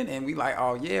beginning? And we like,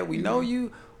 oh yeah, we know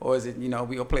you. Or is it, we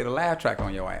gonna play the laugh track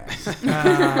on your ass?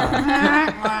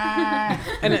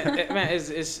 And man,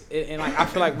 and like I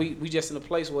feel like we just in a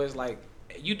place where it's like,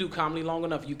 you do comedy long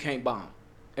enough, you can't bomb.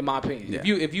 In my opinion,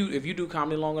 if you do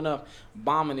comedy long enough,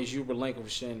 bombing is you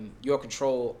relinquishing your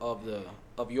control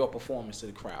of your performance to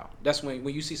the crowd. That's when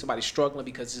you see somebody struggling,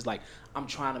 because it's like, I'm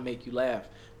trying to make you laugh.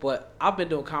 But I've been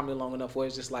doing comedy long enough where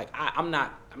it's just like, I'm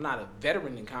not a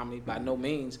veteran in comedy by no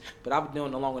means, but I've been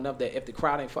doing it long enough that if the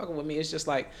crowd ain't fucking with me, it's just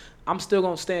like, I'm still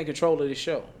gonna stay in control of this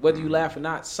show, whether you laugh or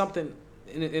not. Something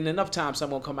in enough time,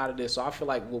 something gonna come out of this. So I feel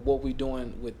like with what we're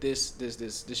doing with this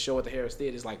show at the Harris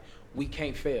Theater is like, we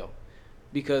can't fail,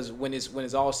 because when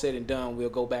it's all said and done,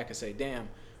 we'll go back and say, damn,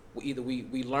 either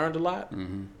we learned a lot,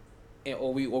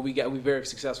 or we very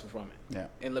successful from it. Yeah.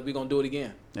 And we're gonna do it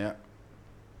again. Yeah.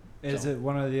 Is it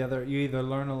one or the other? You either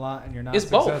learn a lot and you're not it's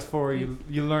successful, both. or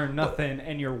you learn nothing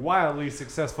and you're wildly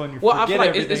successful and you I forget feel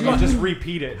like everything and just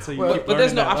repeat it. So you keep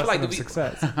learning that lesson of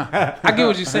success. I get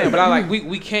what you're saying, but I like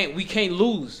we can't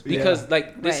lose, because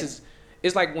like this is,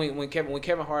 it's like when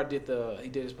Kevin Hart did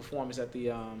his performance at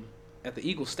the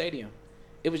Eagles Stadium.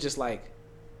 It was just like,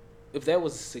 if that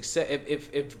was a success,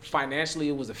 if financially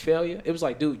it was a failure, it was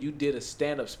like, dude, you did a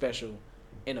stand-up special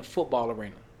in a football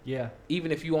arena. Yeah.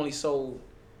 Even if you only sold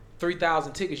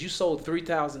 3,000 tickets, you sold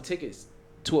 3,000 tickets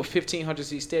to a 1,500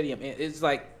 seat stadium, and it's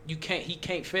like he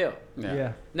can't fail.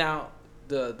 Yeah. Now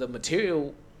the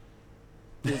material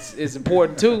is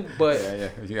important too, but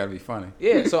you gotta be funny.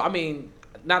 Yeah, so I mean,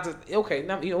 now you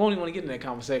don't even want to get in that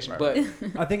conversation, but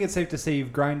I think it's safe to say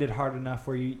you've grinded hard enough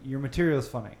where your material is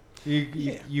funny.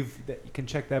 You can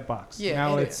check that box. Yeah,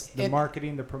 now it's the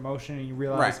marketing, the promotion, and you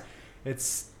realize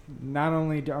it's not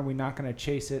only are we not going to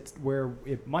chase it where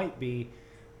it might be,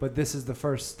 but this is the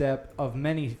first step of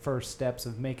many first steps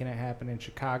of making it happen in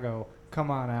Chicago. Come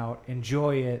on out,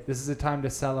 enjoy it. This is a time to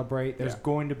celebrate. There's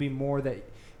going to be more that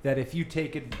if you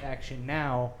take action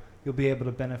now, you'll be able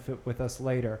to benefit with us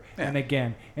later, and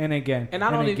again, and again, and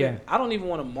I don't even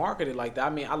want to market it like that. I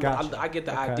mean, I get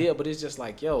the idea, but it's just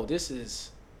like, yo, this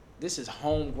is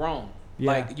homegrown.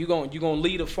 Yeah. Like you gonna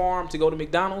leave a farm to go to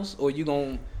McDonald's, or you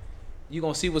gonna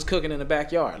see what's cooking in the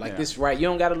backyard. Like this, right? You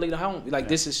don't gotta leave the home. Like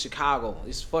this is Chicago.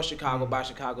 It's for Chicago, by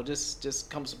Chicago. Just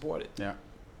come support it. Yeah.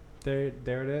 There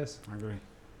it is. I agree.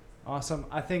 Awesome.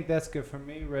 I think that's good for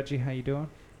me. Reggie, how you doing?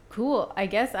 Cool. I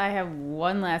guess I have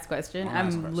one last question.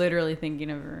 I'm literally thinking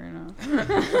of her right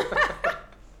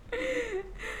now.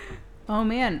 Oh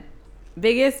man,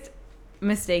 biggest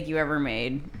mistake you ever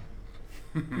made?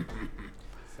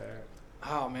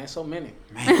 Oh man, so many.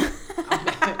 Man.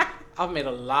 I've made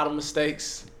a lot of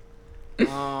mistakes.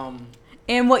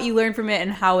 And what you learned from it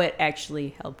and how it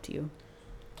actually helped you.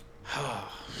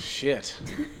 Oh shit.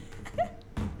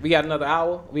 We got another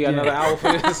hour? We got another hour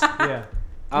for this? Yeah.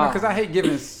 Because I hate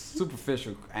giving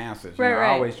superficial answers. You know, I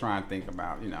always try and think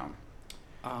about,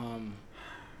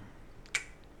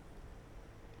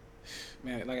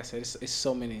 man, like I said, it's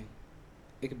so many.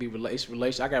 It could be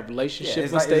relation. I got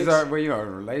relationship mistakes. mistakes. Like, where you are,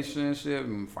 relationship,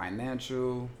 and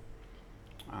financial.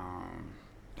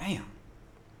 Damn.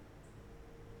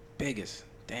 Biggest.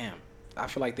 Damn. I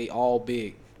feel like they all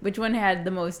big. Which one had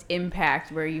the most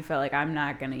impact where you felt like I'm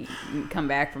not going to come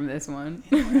back from this one?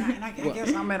 And I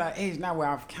guess I'm at an age now where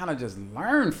I've kind of just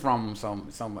learned from some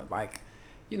like,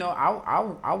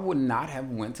 I would not have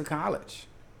went to college.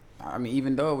 I mean,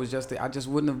 even though it was I just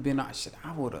wouldn't have been, I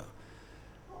would have,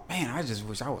 man, I just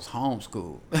wish I was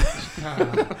homeschooled.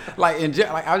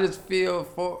 I just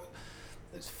feel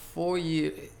it's 4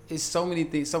 years, it's so many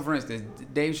things. So for instance,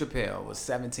 Dave Chappelle was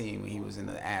 17 when he was in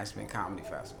the Aspen Comedy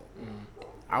Festival.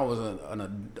 I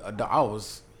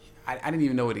didn't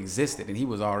even know it existed, and he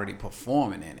was already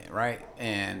performing in it, right?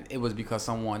 And it was because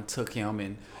someone took him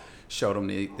and showed him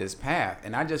this path.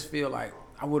 And I just feel like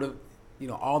I would have,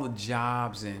 all the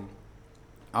jobs and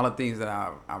all the things that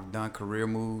I've done, career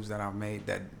moves that I've made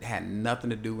that had nothing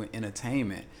to do with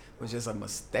entertainment was just a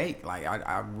mistake. Like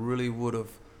I really would have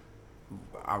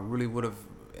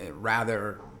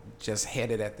rather just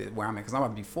headed at where I'm at, because I'm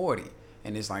about to be 40.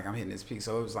 And it's like I'm hitting this peak.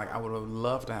 So it was like I would have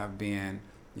loved to have been,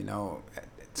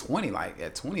 at 20,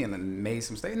 and then made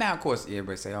some mistakes. Now, of course,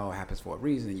 everybody say, oh, it happens for a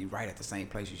reason. You're right at the same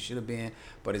place you should have been.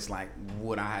 But it's like,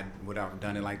 would I have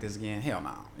done it like this again? Hell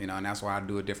no. And that's why I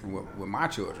do it different with my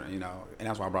children, And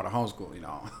that's why I brought a homeschool,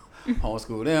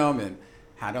 homeschool them and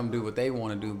have them do what they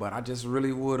want to do. But I just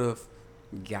really would have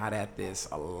got at this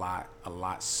a lot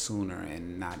sooner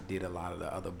and not did a lot of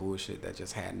the other bullshit that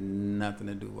just had nothing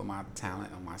to do with my talent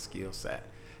or my skill set,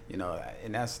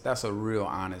 and that's a real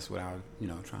honest without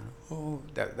trying to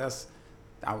that's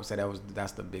I would say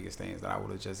that's the biggest thing, is that I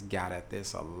would have just got at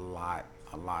this a lot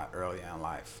earlier in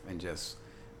life and just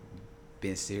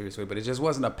been serious with it. But it just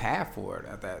wasn't a path for it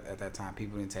at that time.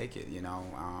 People didn't take it,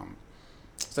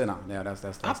 so no, yeah,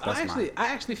 that's I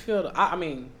actually feel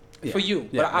for you,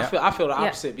 but I feel the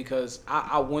opposite, because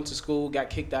I went to school,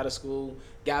 got kicked out of school,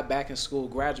 got back in school,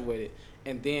 graduated,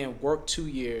 and then worked 2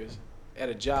 years at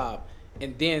a job,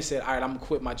 and then said, all right, I'm gonna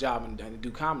quit my job and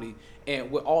do comedy. And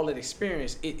with all that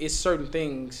experience, it's certain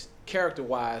things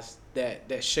character-wise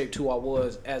that shaped who I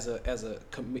was as a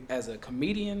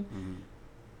comedian,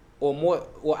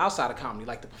 or outside of comedy,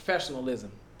 like the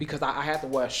professionalism. Because I had to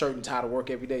wear a shirt and tie to work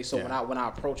every day. So when I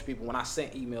approach people, when I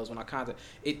sent emails, when I contact,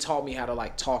 it taught me how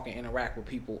to talk and interact with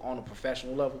people on a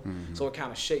professional level. Mm-hmm. So it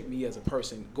kind of shaped me as a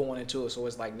person going into it. So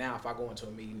it's like now if I go into a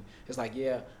meeting, it's like,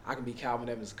 I can be Calvin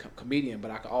Evans, comedian,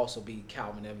 but I can also be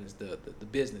Calvin Evans, the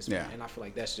businessman. And I feel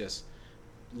like that's just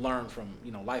learned from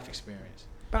life experience.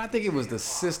 But I think it was the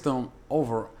system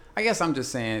over. I guess I'm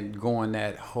just saying, going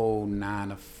that whole 9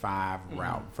 to 5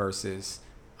 route versus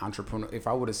entrepreneur. If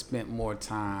I would have spent more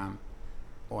time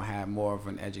or had more of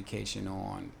an education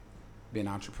on being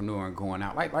an entrepreneur and going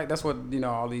out, like that's what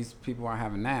all these people are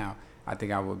having now, I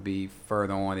think I would be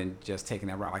further on than just taking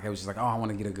that route. Like I was just like, oh, I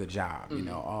want to get a good job,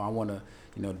 oh, I want to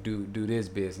do this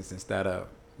business instead of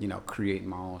creating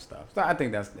my own stuff. So I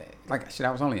think that's I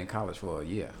was only in college for a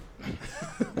year.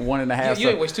 1.5 you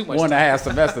ain't waste too much 1.5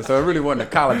 semester, so it really wasn't a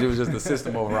college, it was just the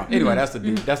system overall. Anyway, that's a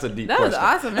deep that question. Was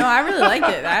awesome. No, I really liked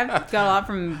it. I've got a lot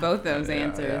from both those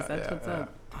answers. That's what's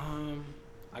up.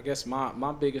 I guess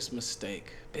my biggest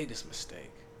mistake, man,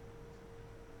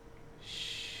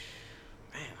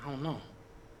 I don't know.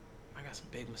 I got some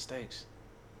big mistakes.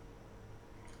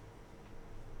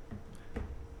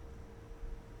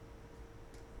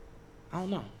 I don't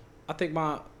know. I think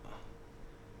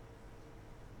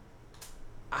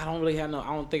I don't really have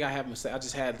I don't think I have mistakes. I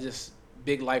just had just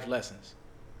big life lessons.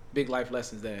 Big life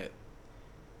lessons that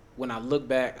when I look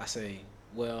back, I say,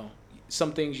 well,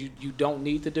 some things you don't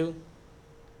need to do,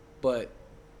 but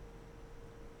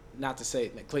not to say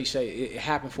cliche, it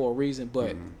happened for a reason,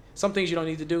 but some things you don't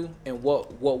need to do, and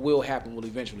what will happen will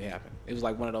eventually happen. It was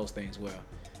like one of those things where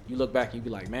you look back and you be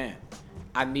like, man,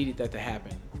 I needed that to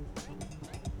happen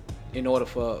in order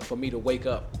for me to wake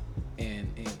up and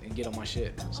get on my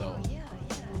shit. So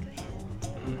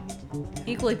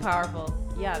equally powerful.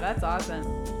 Yeah, that's awesome.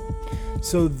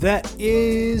 So that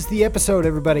is the episode,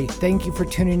 everybody. Thank you for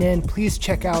tuning in. Please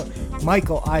check out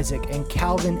Michael Isaac and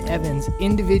Calvin Evans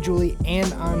individually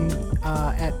and on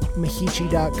at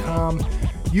Mahichi.com.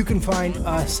 You can find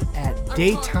us at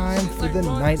Daytime for the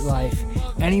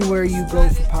Nightlife. Anywhere you go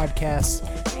for podcasts,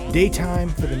 Daytime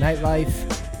for the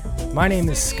Nightlife. My name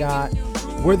is Scott.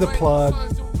 We're The Plug.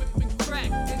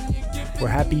 We're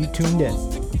happy you tuned in.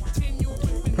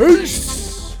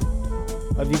 Peace!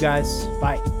 Love you guys.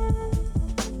 Bye.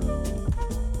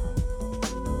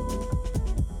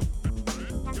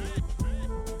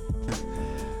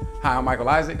 Hi, I'm Michael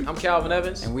Isaac. I'm Calvin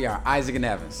Evans. And we are Isaac and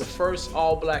Evans. The first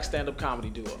all-black stand-up comedy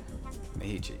duo.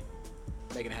 Mahichi.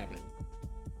 Making it happen.